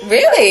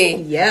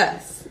 Really?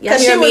 Yes.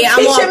 Because she was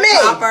teaching me.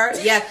 Proper.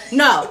 Yes.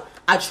 No.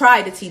 I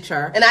tried to teach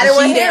her, and I didn't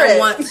want to hear it.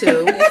 Want to.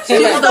 She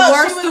was the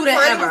worst student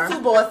ever.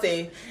 Too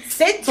bossy.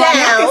 Sit down.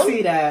 I can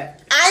see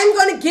that. I'm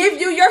going to give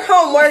you your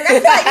homework. I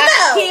was like,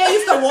 no. Kia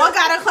used to walk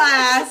out of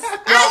class.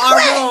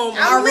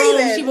 Our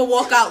room, she would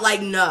walk out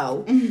like,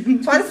 no.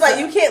 Twice like,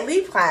 you can't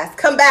leave class.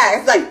 Come back.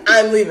 It's like,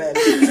 I'm leaving.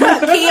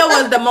 Kia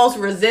was the most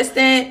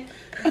resistant,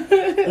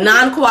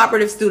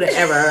 non-cooperative student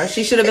ever.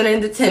 She should have been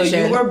in detention.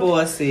 So you were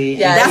bossy.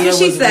 Yeah, that's what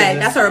she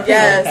said. That's her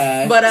opinion.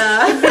 Yes. But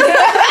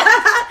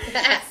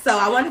so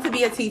I wanted to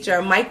be a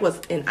teacher. Mike was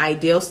an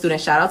ideal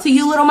student. Shout out to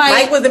you, little Mike.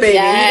 Mike was the baby.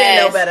 Yes. He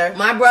didn't know better.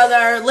 My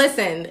brother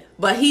listened,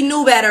 but he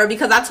knew better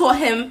because I taught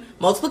him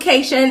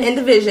multiplication and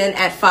division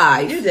at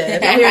 5. You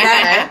did. Y'all hear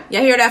that?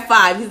 Y'all hear that?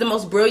 5. He's the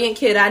most brilliant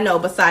kid I know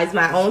besides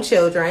my own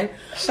children.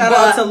 Shout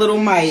out to little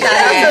Mike. Shout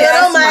out to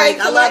little Mike.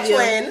 I love you.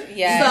 Twin.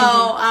 Yeah.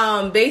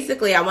 So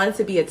basically, I wanted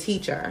to be a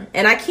teacher,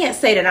 and I can't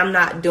say that I'm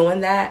not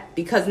doing that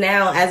because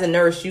now, as a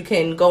nurse, you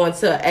can go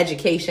into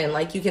education,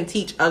 like you can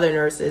teach other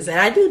nurses, and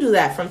I do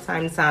that from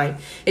time to time.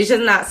 It's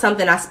just not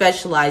something I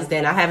specialized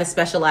in. I haven't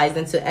specialized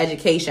into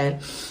education,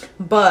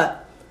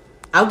 but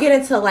I'll get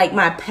into like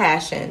my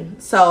passion.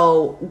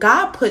 So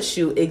God puts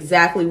you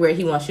exactly where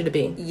He wants you to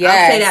be. Yes.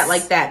 I'll say that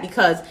like that,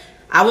 because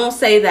I won't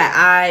say that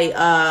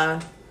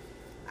I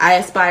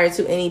aspire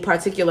to any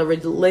particular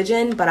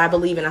religion, but I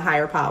believe in a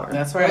higher power.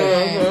 That's right.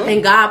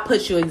 And God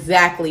puts you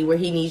exactly where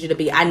He needs you to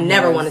be. I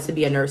never wanted to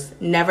be a nurse.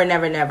 Never,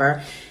 never,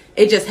 never.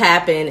 It just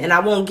happened. And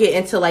I won't get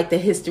into like the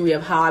history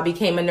of how I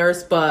became a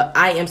nurse, but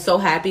I am so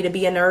happy to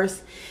be a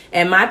nurse.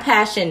 And my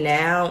passion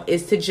now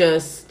is to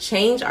just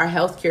change our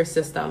healthcare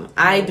system.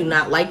 I do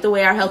not like the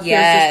way our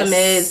healthcare system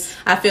is.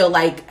 I feel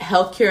like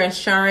healthcare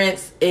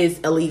insurance is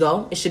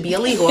illegal. It should be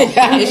illegal.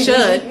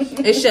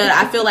 It should.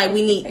 I feel like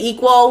we need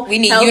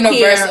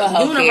universal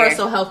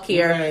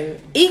healthcare, Right.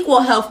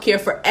 equal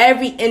healthcare for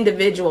every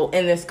individual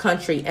in this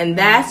country. And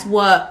that's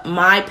what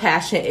my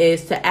passion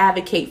is, to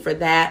advocate for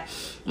that.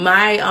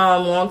 My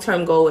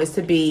long-term goal is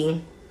to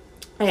be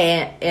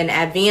an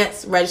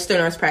advanced registered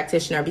nurse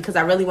practitioner, because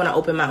I really want to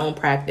open my own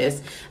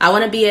practice. I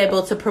want to be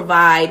able to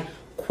provide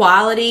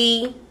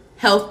quality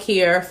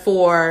healthcare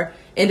for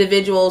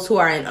individuals who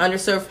are in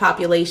underserved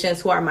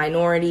populations, who are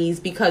minorities,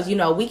 because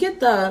we get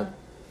the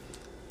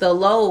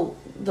low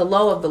of the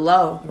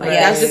low. Like,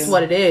 that's just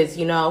what it is,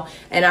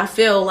 And I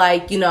feel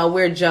like,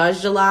 we're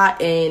judged a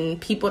lot, and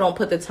people don't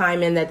put the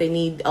time in that they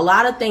need. A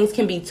lot of things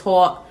can be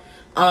taught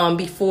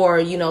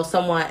before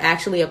someone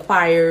actually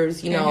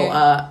acquires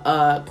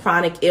a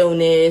chronic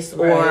illness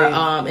or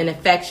an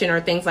infection or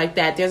things like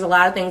that. There's a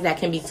lot of things that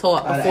can be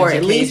taught before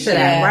it leads to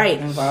that, right?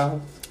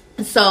 Involved.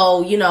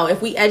 So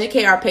if we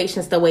educate our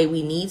patients the way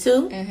we need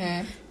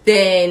to,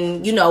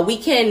 then we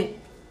can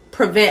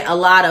prevent a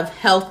lot of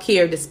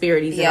healthcare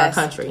disparities in our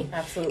country.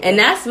 Absolutely. And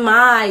that's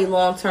my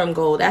long-term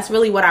goal. That's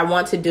really what I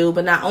want to do.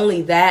 But not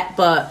only that,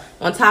 but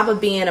on top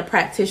of being a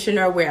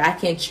practitioner where I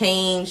can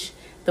change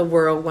the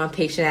world one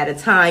patient at a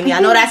time. Yeah, I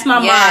know that's my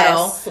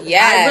motto.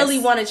 Yes. I really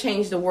want to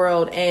change the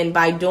world, and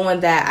by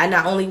doing that, I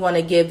not only want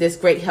to give this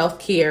great health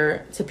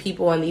care to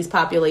people in these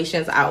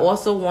populations, I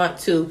also want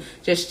to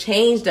just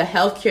change the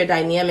healthcare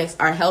dynamics,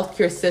 our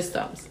healthcare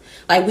systems.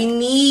 Like, we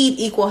need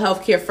equal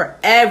healthcare for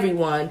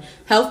everyone.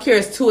 Healthcare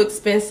is too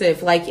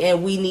expensive,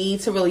 and we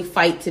need to really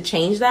fight to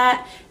change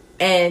that.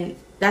 And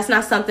that's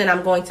not something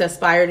I'm going to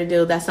aspire to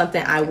do. That's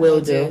something I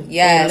will do.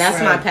 Yes. And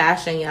that's my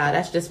passion, y'all.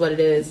 That's just what it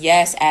is.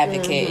 Yes,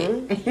 advocate.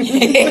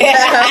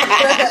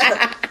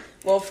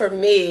 Well, for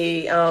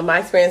me, my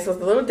experience was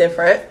a little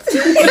different.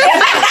 Isn't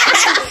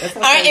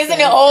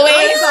it always?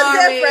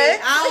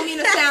 Different. I don't mean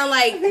to sound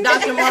like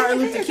Dr. Martin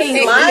Luther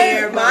King over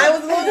here. Mine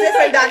was a little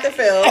different, Dr.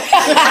 Phil.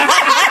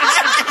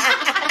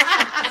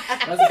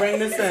 Let's bring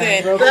this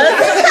in. Real quick.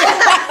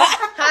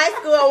 High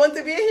school, I wanted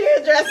to be a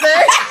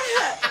hairdresser.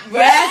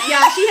 Yes,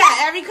 yeah, she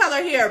had every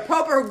color here.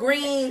 Purple,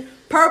 green,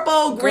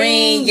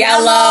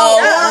 yellow,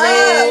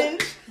 blue.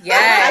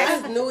 Yes. I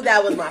just knew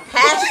that was my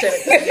passion.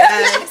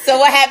 So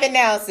what happened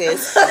now,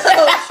 sis? So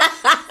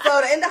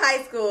in the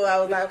high school, I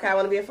was like, okay, I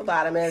want to be a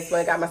phlebotomist.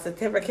 When I got my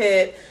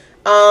certificate,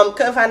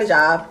 couldn't find a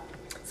job.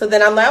 So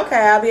then I'm like, okay,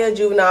 I'll be a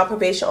juvenile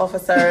probation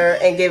officer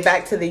and give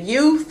back to the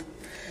youth.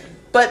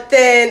 But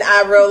then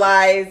I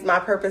realized my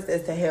purpose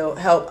is to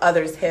help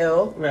others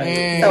heal.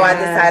 Right. So I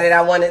decided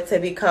I wanted to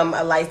become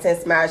a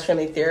licensed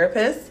marriage-friendly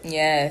therapist.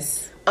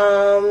 Yes.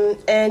 And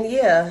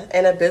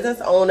a business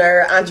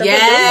owner, entrepreneur.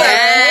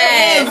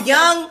 Yes.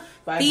 Young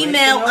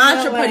female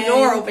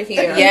entrepreneur over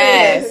here.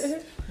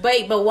 Yes.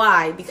 But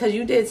why? Because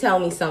you did tell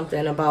me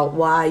something about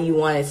why you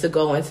wanted to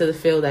go into the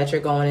field that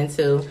you're going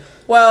into.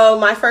 Well,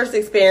 my first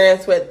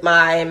experience with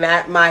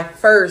my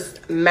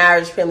first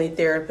marriage-friendly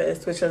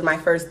therapist, which was my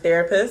first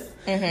therapist,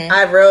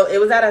 it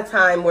was at a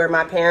time where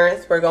my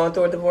parents were going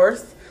through a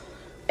divorce,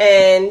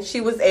 and she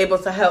was able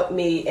to help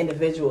me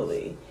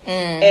individually.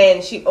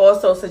 And she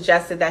also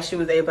suggested that she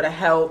was able to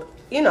help,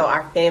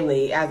 our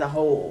family as a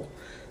whole.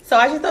 So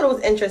I just thought it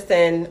was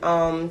interesting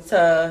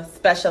to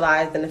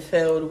specialize in a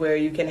field where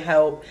you can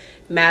help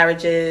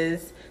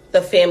marriages,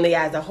 the family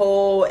as a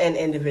whole, and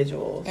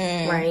individuals.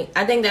 Right.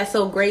 I think that's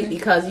so great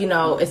because,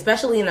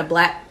 especially in a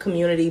black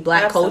community,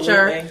 black Absolutely.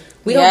 culture,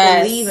 we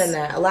don't believe in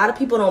that. A lot of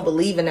people don't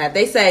believe in that.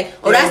 They say,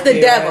 that's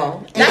the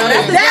devil.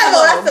 That's the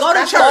devil. Go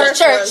to Go to church.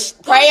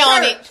 church. Pray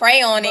on it.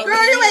 Pray on it.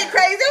 Girl, you ain't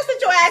crazy. Don't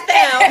sit your ass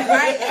down.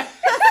 Right?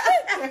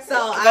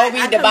 So Go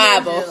read the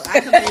Bible. I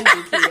commend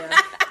you, Kia.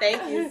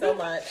 Thank you so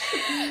much.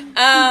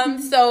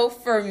 So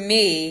for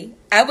me,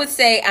 I would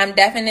say I'm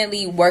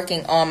definitely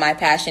working on my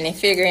passion and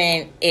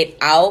figuring it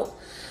out.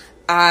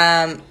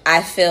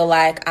 I feel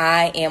like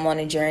I am on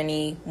a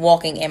journey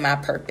walking in my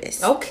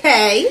purpose.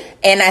 Okay.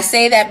 And I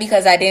say that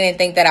because I didn't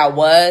think that I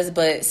was,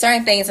 but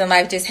certain things in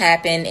life just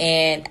happen,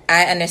 and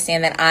I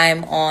understand that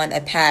I'm on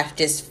a path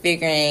just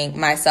figuring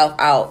myself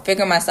out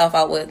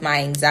with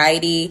my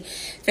anxiety,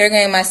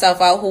 figuring myself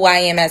out who I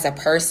am as a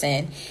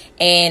person.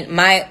 And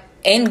my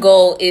end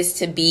goal is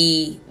to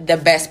be the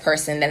best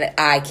person that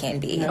I can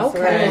be.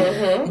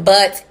 Okay.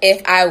 But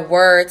if I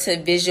were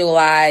to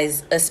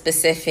visualize a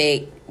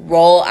specific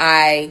role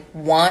I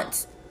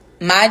want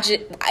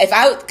if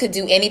I could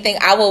do anything,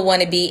 I would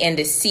want to be in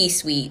the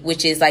C-suite,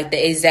 which is like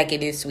the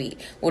executive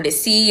suite, where the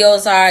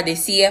CEOs are, the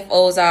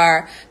CFOs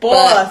are.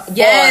 Boss.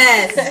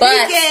 Yes.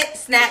 But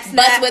snap.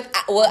 But with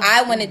what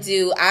I want to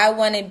do, I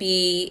want to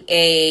be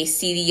a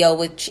CDO,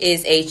 which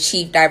is a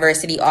Chief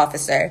Diversity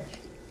Officer.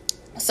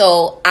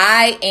 So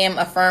I am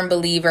a firm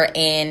believer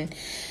in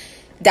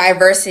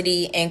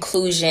diversity,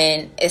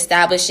 inclusion,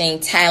 establishing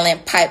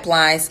talent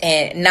pipelines,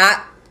 and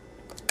not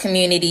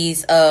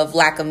communities of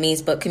lack of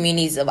means, but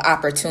communities of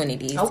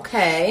opportunities.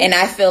 Okay. And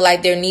I feel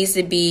like there needs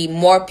to be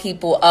more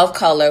people of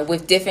color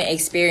with different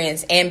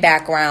experience and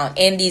background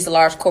in these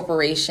large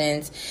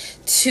corporations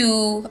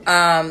to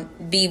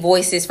be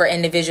voices for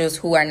individuals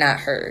who are not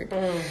heard.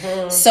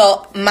 Mm-hmm.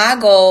 So my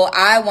goal,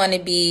 I want to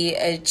be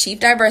a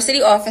Chief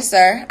Diversity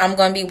Officer. I'm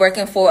going to be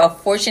working for a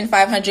Fortune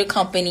 500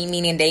 company,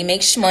 meaning they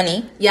make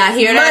shmoney. Yeah, I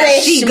hear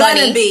that. She's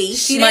gonna be.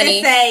 She Shmoney.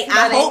 didn't say,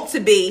 I hope to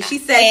be. She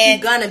said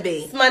she's gonna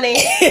be. Money.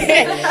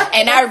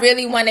 And I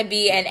really want to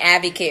be an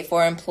advocate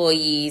for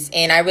employees,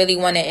 and I really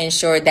want to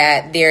ensure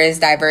that there is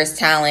diverse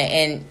talent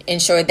and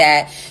ensure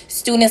that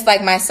students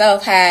like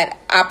myself had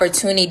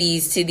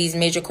opportunities to these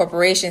major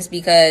corporations,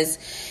 because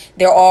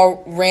they're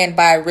all ran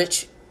by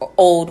rich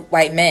old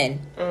white men.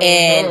 Mm-hmm.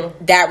 And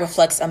that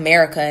reflects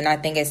America, and I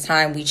think it's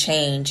time we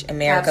change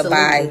America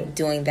by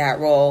doing that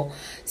role.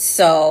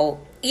 So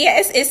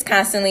yeah, it's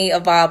constantly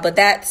evolved, but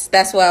that's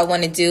what I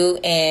want to do.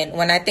 And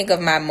when I think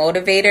of my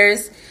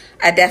motivators,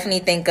 I definitely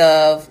think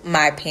of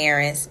my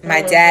parents.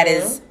 My dad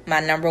is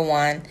my number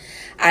one.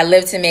 I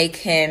live to make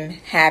him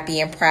happy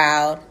and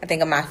proud. I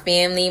think of my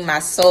family, my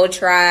soul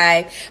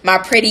tribe, my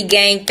pretty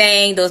gang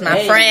thing. Those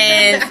my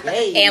friends.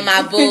 And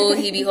my boo,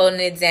 he be holding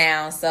it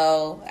down.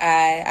 So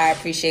I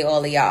appreciate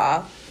all of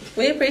y'all.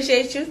 We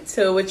appreciate you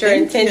too with your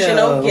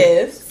intentional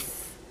gifts.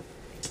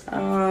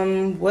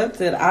 What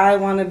did I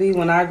want to be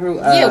when I grew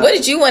up? Yeah, what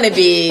did you want to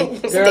be?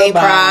 Stay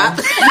prop.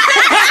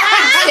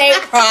 Stay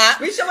prop.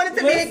 Risha wanted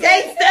to be a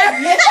gangster.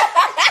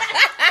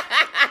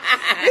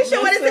 Risha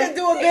wanted to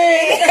do a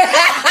big.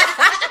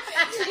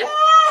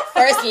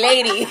 First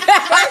lady.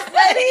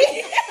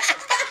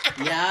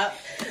 Yep.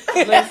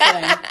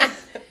 Listen,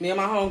 me and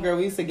my homegirl,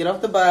 we used to get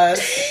off the bus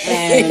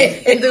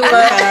and do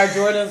what? Had our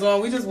Jordans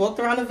on. We just walked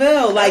around the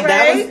Ville. Like,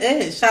 that was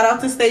it. Shout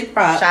out to State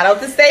Prop.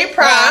 First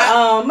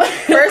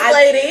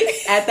lady.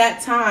 At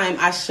that time,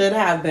 I should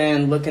have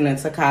been looking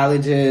into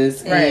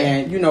colleges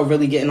and,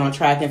 really getting on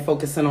track and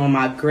focusing on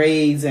my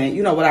grades and,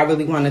 what I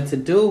really wanted to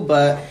do.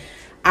 But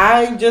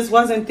I just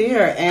wasn't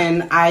there.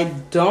 And I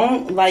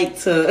don't like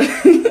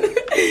to...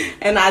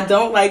 And I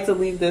don't like to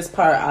leave this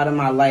part out of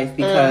my life,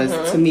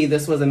 because to me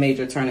this was a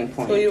major turning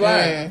point. Who you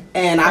are.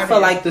 And I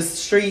feel like the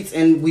streets,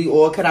 and we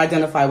all could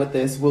identify with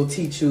this, will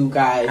teach you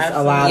guys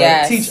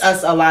teach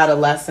us a lot of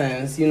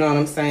lessons. You know what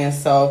I'm saying?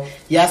 So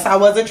yes, I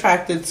was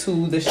attracted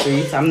to the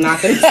streets. I'm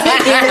not going to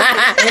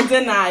and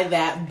deny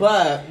that.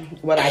 But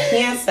what I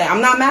can say,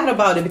 I'm not mad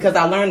about it, because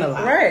I learned a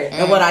lot. Right.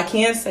 And what I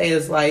can say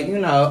is, like,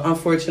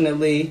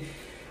 unfortunately,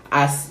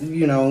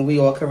 we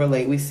all can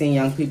relate. We've seen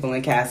young people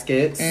in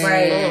caskets.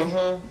 Right.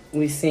 Mm-hmm.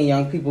 We've seen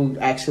young people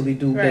actually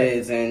do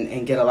bids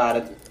and get a lot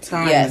of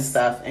time and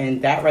stuff.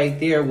 And that right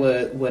there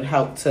would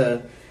help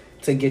to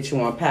get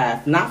you on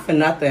path. Not for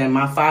nothing,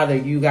 my father,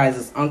 you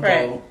guys'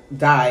 uncle,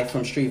 died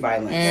from street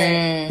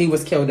violence. He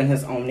was killed in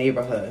his own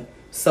neighborhood.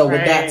 So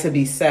with that to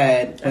be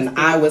said, when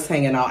I was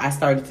hanging out, I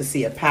started to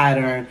see a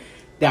pattern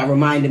that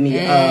reminded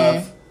me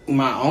of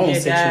my own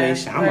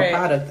situation. I'm a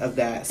product of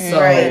that.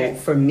 So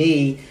for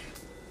me...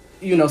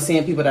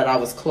 seeing people that I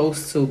was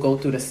close to go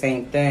through the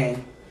same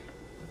thing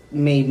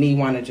made me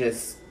want to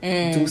just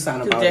do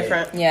something about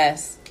it.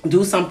 Yes.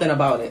 Do something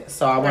about it.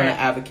 So I want to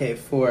advocate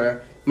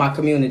for my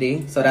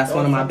community. So that's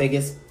one of my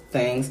biggest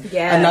things.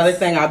 Yes. Another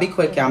thing, I'll be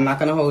quick, I'm not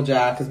going to hold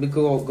y'all because we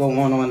could go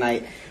on all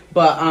night.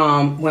 But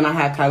when I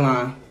had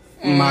Kylan,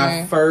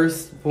 my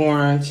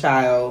firstborn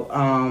child,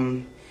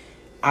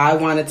 I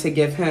wanted to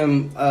give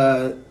him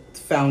a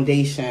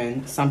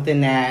foundation,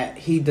 something that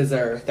he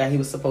deserved, that he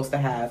was supposed to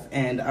have.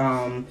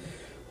 And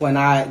when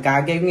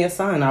God gave me a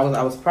son, I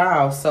was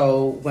proud.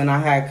 So when I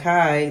had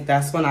Kai,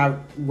 that's when I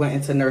went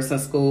into nursing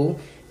school,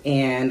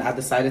 and I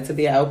decided to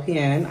be an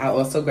LPN. I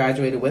also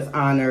graduated with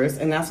honors,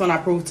 and that's when I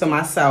proved to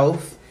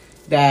myself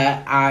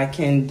that I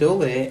can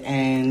do it,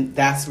 and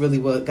that's really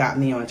what got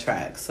me on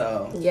track.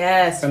 So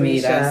yes, for me,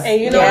 that's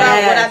and what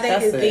I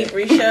think is deep,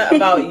 Risha,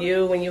 about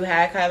you when you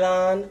had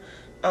Kylan.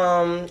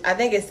 I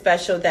think it's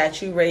special that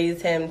you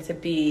raised him to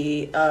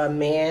be a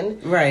man,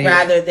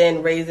 rather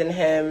than raising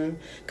him,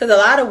 because a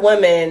lot of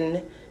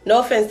women,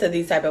 no offense to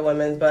these type of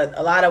women, but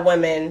a lot of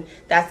women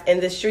that's in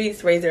the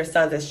streets raise their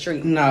sons as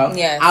street. No,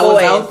 I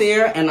was out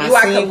there and I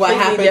seen what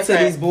happened to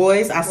these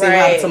boys. I seen what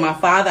happened to my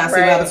father. I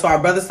seen what happened to our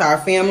brothers, to our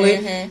family,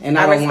 and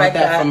I don't want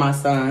that for my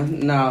son.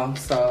 No,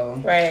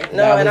 so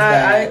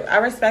I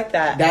respect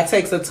that. That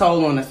takes a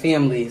toll on the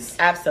families.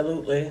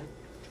 Absolutely.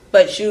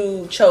 But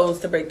you chose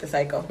to break the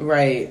cycle.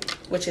 Right.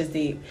 Which is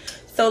deep.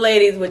 So,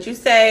 ladies, would you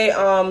say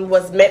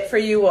what's meant for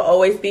you will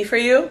always be for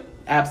you?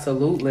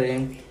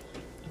 Absolutely.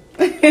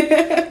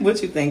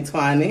 What you think,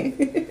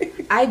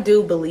 Twani? I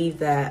do believe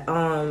that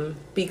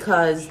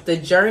because the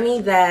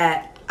journey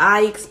that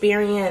I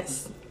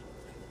experienced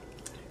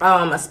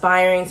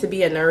aspiring to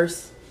be a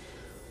nurse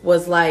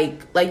was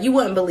like you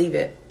wouldn't believe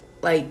it.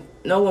 Like,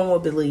 no one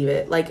would believe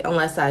it, like,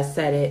 unless I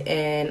said it.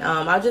 And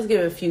I'll just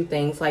give a few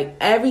things. Like,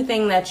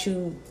 everything that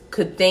you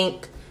could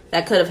think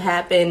that could have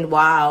happened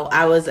while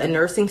I was a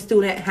nursing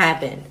student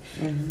happened.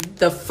 Mm-hmm.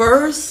 The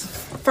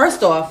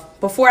first off,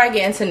 before I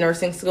get into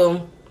nursing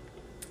school,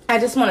 I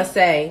just want to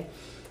say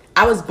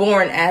I was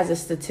born as a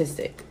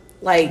statistic.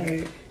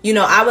 Like, you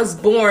know, I was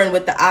born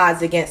with the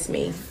odds against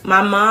me.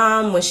 My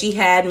mom, when she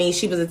had me,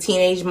 she was a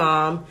teenage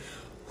mom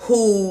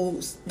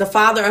who the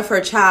father of her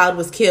child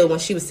was killed when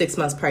she was 6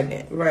 months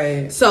pregnant.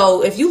 Right.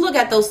 So if you look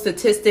at those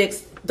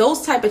statistics,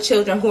 those type of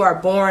children who are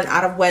born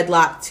out of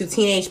wedlock to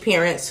teenage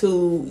parents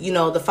who, you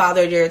know, the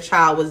father of their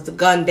child was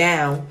gunned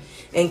down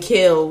and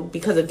killed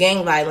because of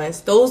gang violence,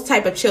 those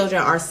type of children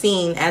are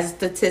seen as a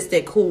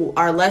statistic who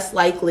are less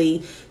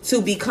likely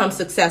to become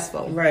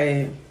successful.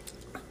 Right.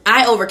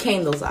 I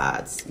overcame those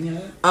odds. Yeah.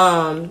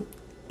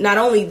 Not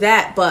only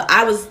that, but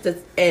I was,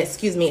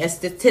 a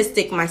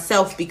statistic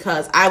myself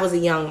because I was a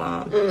young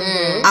mom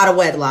out of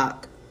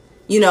wedlock.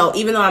 You know,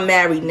 even though I'm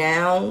married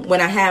now,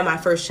 when I had my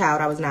first child,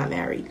 I was not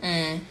married.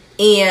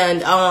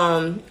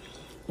 And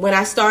when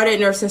I started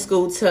nursing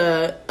school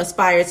to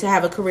aspire to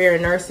have a career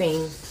in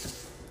nursing,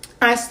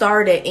 I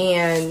started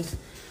and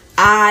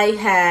I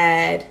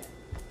had,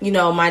 you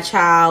know, my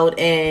child.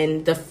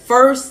 And the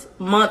first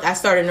month I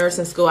started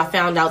nursing school, I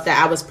found out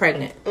that I was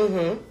pregnant.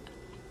 Mm-hmm.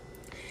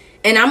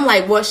 And I'm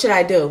like, what should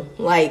I do?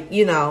 Like,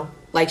 you know,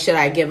 like, should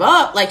I give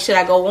up? Like, should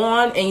I go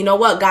on? And you know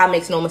what? God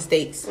makes no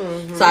mistakes.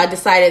 Mm-hmm. So I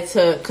decided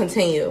to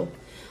continue.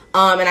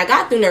 And I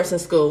got through nursing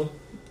school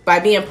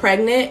by being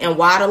pregnant and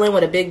waddling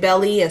with a big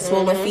belly and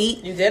swollen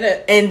feet. You did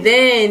it. And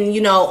then,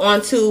 you know,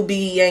 on to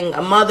being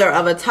a mother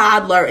of a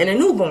toddler and a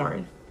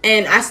newborn.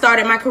 And I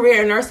started my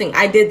career in nursing.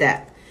 I did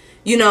that.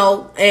 You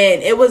know,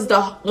 and it was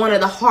one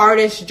of the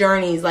hardest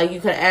journeys like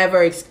you could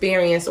ever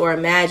experience or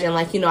imagine.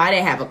 Like, you know, I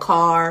didn't have a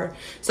car,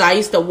 so I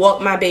used to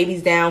walk my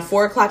babies down.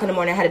 4:00 in the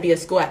morning, I had to be at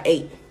school at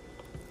 8.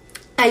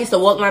 I used to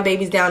walk my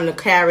babies down in the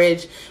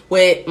carriage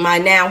with my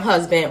now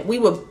husband. We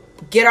would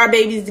get our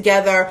babies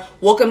together,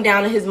 walk them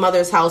down to his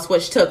mother's house,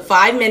 which took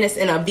 5 minutes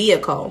in a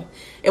vehicle.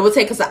 It would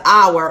take us an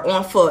hour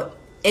on foot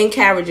in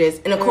carriages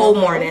in a cold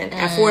morning.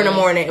 At 4 in the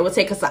morning, it would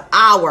take us an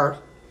hour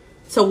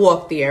to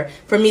walk there,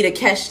 for me to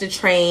catch the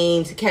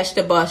train, to catch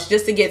the bus,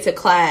 just to get to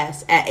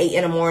class at 8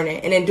 in the morning,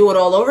 and then do it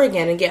all over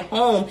again and get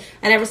home.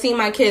 I never seen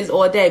my kids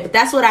all day, but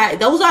those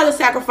are the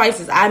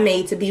sacrifices I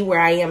made to be where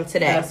I am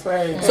today. That's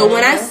right. So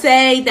when I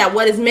say that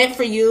what is meant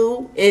for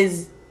you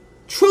is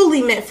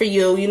truly meant for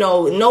you, you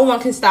know, no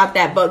one can stop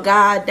that but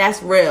God.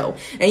 That's real.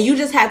 And you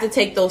just have to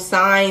take those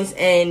signs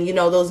and, you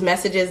know, those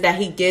messages that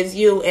he gives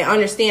you and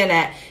understand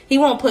that he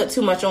won't put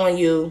too much on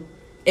you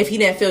if he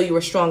didn't feel you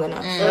were strong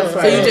enough. That's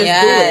right. So you just do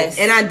it.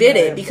 And I did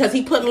it because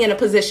he put me in a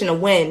position to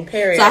win.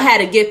 Period. So I had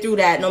to get through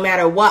that no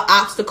matter what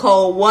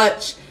obstacle,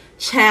 what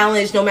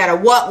challenge, no matter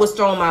what was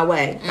thrown my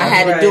way. I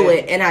had to do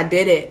it, and I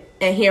did it.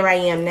 And here I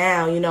am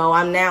now. You know,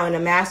 I'm now in a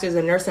master's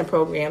in nursing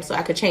program, so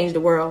I could change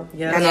the world.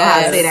 Yes. I know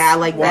how to say that. I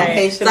like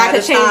that. So I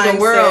could change the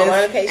world.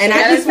 And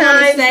I just want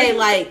to say,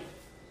 like,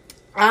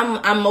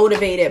 I'm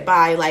motivated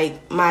by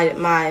like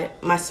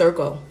my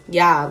circle.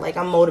 Yeah, like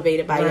I'm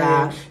motivated by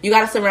y'all. You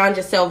gotta surround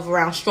yourself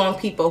around strong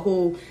people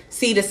who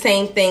see the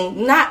same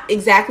thing, not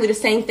exactly the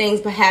same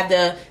things, but have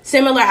the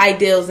similar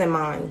ideals in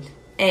mind.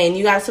 And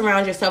you gotta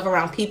surround yourself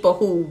around people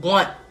who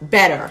want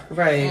better.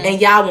 Right.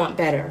 And y'all want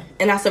better.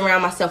 And I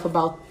surround myself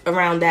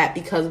around that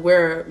because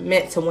we're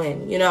meant to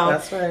win, you know?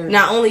 That's right.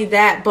 Not only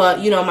that, but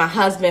you know, my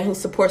husband who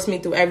supports me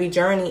through every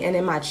journey, and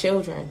then my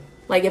children.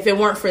 Like, if it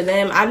weren't for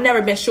them, I've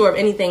never been sure of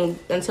anything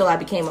until I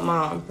became a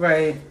mom.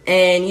 Right.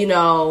 And, you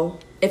know,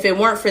 if it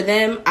weren't for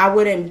them, I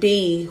wouldn't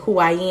be who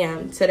I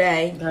am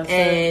today. That's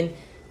and, it.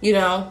 you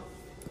know,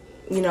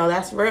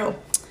 that's real.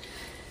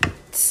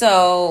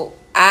 So,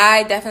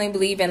 I definitely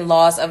believe in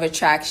laws of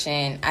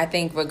attraction. I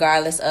think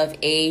regardless of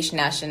age,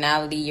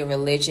 nationality, your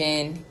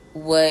religion,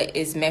 what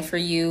is meant for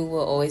you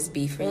will always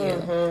be for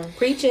you.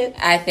 Preach it.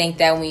 I think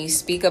that when you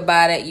speak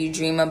about it, you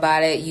dream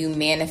about it, you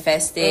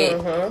manifest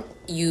it,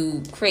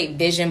 you create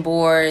vision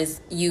boards,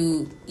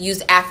 you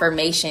use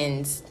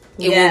affirmations,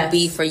 it will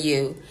be for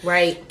you.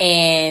 Right.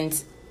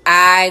 And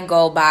I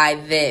go by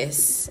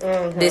this.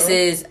 This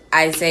is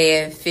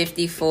Isaiah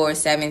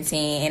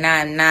 54:17, and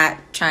I'm not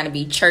trying to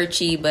be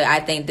churchy, but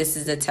I think this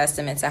is a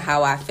testament to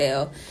how I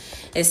feel.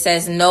 It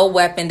says, no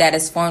weapon that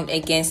is formed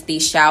against thee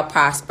shall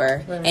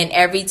prosper, and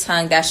every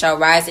tongue that shall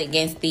rise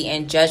against thee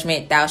in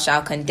judgment thou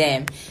shalt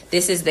condemn.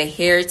 This is the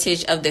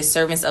heritage of the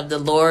servants of the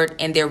Lord,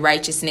 and their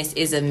righteousness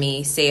is of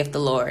me, saith the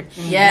Lord.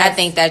 Yes. And I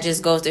think that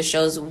just goes to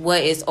shows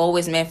what is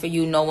always meant for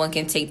you. No one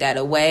can take that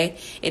away.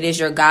 It is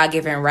your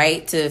God-given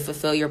right to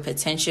fulfill your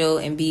potential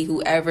and be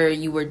whoever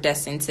you were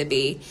destined to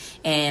be.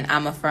 And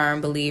I'm a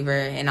firm believer,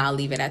 and I'll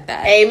leave it at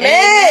that. Amen.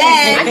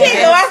 I can't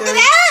go after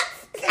that.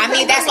 I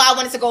mean, that's why I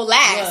wanted to go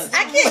last.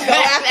 I can't go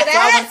after That's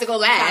why I wanted to go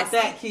last.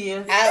 Got that,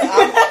 Kia.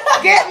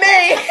 Get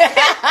me.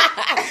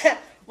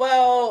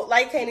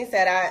 like Taney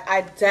said,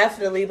 I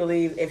definitely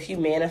believe if you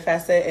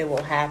manifest it, it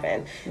will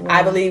happen.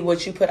 I believe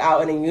what you put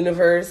out in the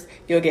universe,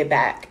 you'll get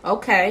back.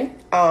 Okay.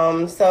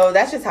 So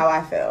that's just how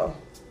I feel.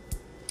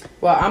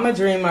 Well, I'm a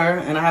dreamer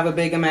and I have a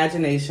big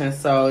imagination,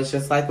 so it's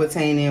just like what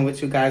Taney and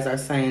what you guys are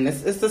saying.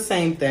 It's the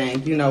same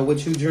thing. You know,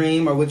 what you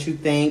dream or what you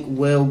think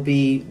will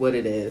be what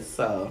it is.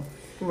 So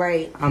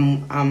right.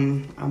 I'm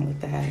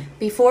with that.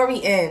 Before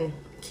we end,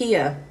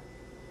 Kia,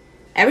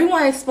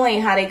 everyone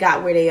explain how they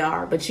got where they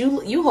are, but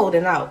you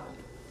holding out.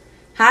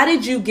 How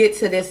did you get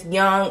to this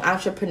young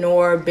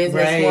entrepreneur,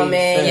 businesswoman,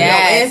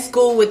 Right. in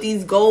school with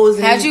these goals?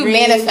 And How'd you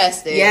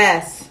manifest it?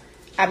 Yes.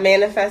 I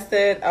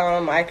manifested.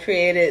 I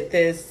created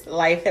this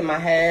life in my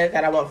head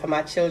that I want for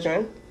my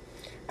children.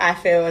 I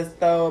feel as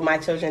though my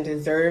children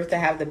deserve to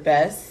have the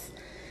best.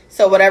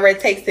 So whatever it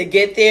takes to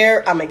get there,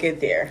 I'm going to get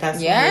there. That's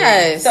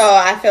Yes. So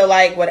I feel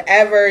like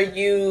whatever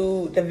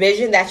the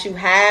vision that you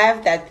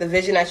have, the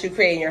vision that you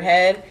create in your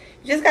head,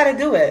 you just got to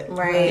do it.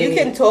 Right. You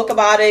can talk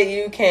about it,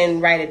 you can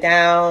write it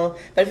down,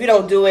 but if you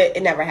don't do it,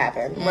 it never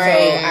happened.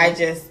 Right. So I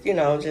just,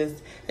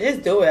 I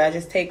just do it. I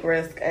just take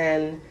risk,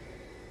 and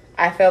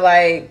I feel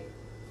like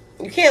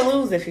you can't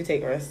lose if you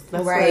take risks.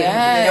 Right.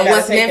 Yes. And You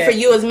what's gotta take meant for it.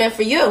 you is meant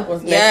for you.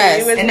 What's meant Yes.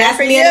 for you is And meant that's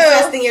for you.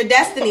 manifesting your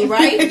destiny,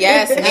 right?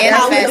 Yes, That's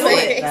how we do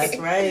manifesting. it. That's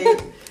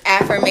right.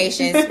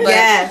 Affirmations, but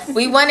Yes.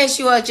 we wanted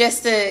you all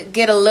just to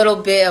get a little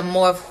bit of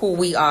more of who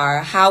we are,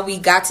 how we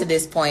got to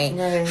this point,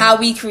 Right. how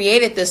we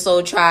created the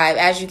Soul Tribe.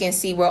 As you can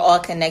see, we're all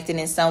connected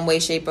in some way,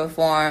 shape, or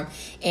form,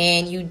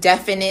 and you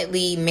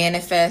definitely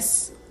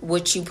manifest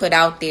what you put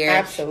out there.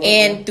 Absolutely.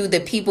 And through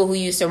the people who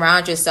you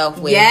surround yourself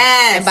with.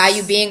 Yes. And by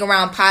you being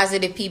around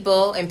positive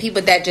people and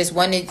people that just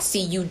want to see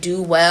you do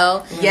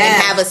well Yes.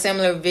 and have a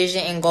similar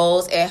vision and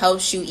goals, it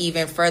helps you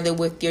even further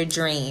with your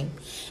dream.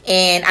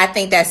 And I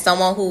think that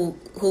someone who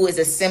is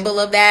a symbol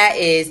of that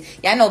is,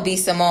 y'all know B.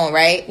 Simone,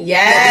 right?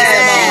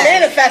 Yes.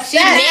 Manifest She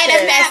that.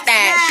 manifests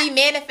that. She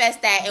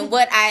manifests that. And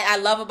what I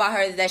love about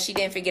her is that she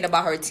didn't forget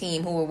about her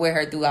team who were with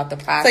her throughout the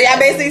process. So y'all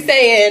basically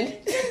saying,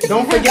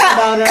 Don't forget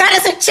about it. cut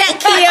us a check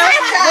here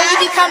when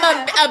you become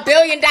a $1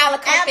 billion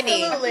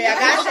company. absolutely, I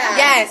got y'all.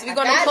 Yes, we're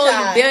gonna pull you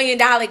 $1 billion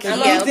Kia.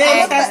 You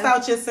Okay? did test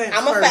out your sense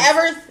I'm going to first.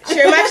 forever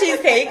share my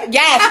cheesecake.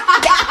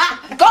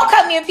 Yes. Go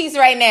cut me a piece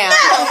right now.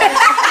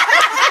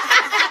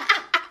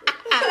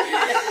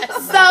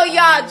 So,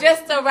 y'all,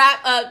 just to wrap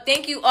up,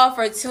 thank you all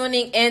for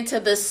tuning into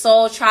the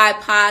Soul Tribe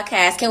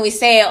podcast. Can we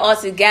say it all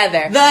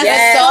together? The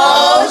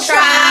Soul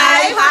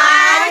Tribe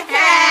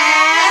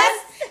Podcast.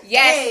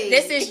 Yes, Hey.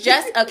 this is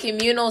just a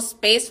communal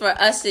space for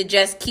us to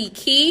just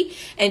kiki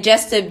and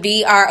just to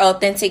be our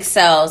authentic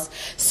selves.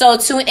 So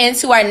tune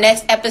into our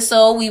next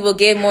episode. We will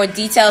give more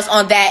details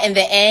on that in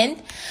the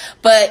end.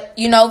 But,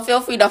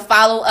 feel free to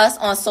follow us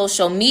on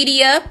social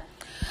media.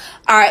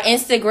 Our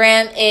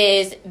Instagram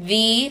is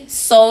the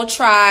Soul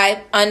Tribe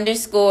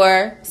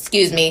 _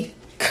 excuse me.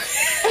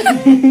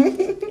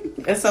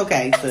 It's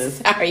okay, sis.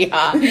 Sorry,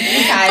 y'all. Follow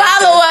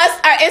us.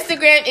 Our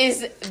Instagram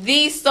is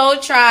the Soul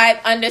Tribe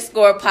 _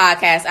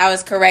 podcast. I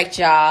was correct,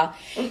 y'all.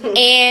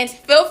 And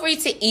feel free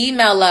to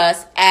email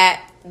us at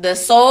the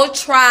Soul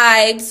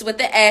Tribes with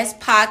the S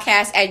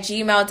podcast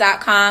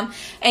 @gmail.com.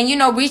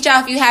 And reach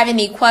out if you have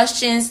any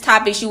questions,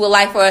 topics you would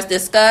like for us to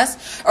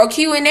discuss, or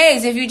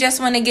Q&As if you just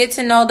want to get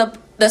to know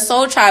the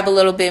Soul Tribe a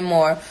little bit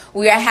more.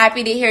 We are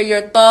happy to hear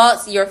your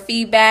thoughts, your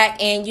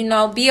feedback, and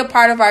be a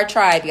part of our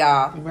tribe,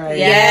 y'all. Right.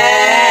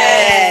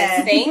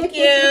 Yes. Thank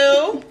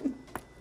you.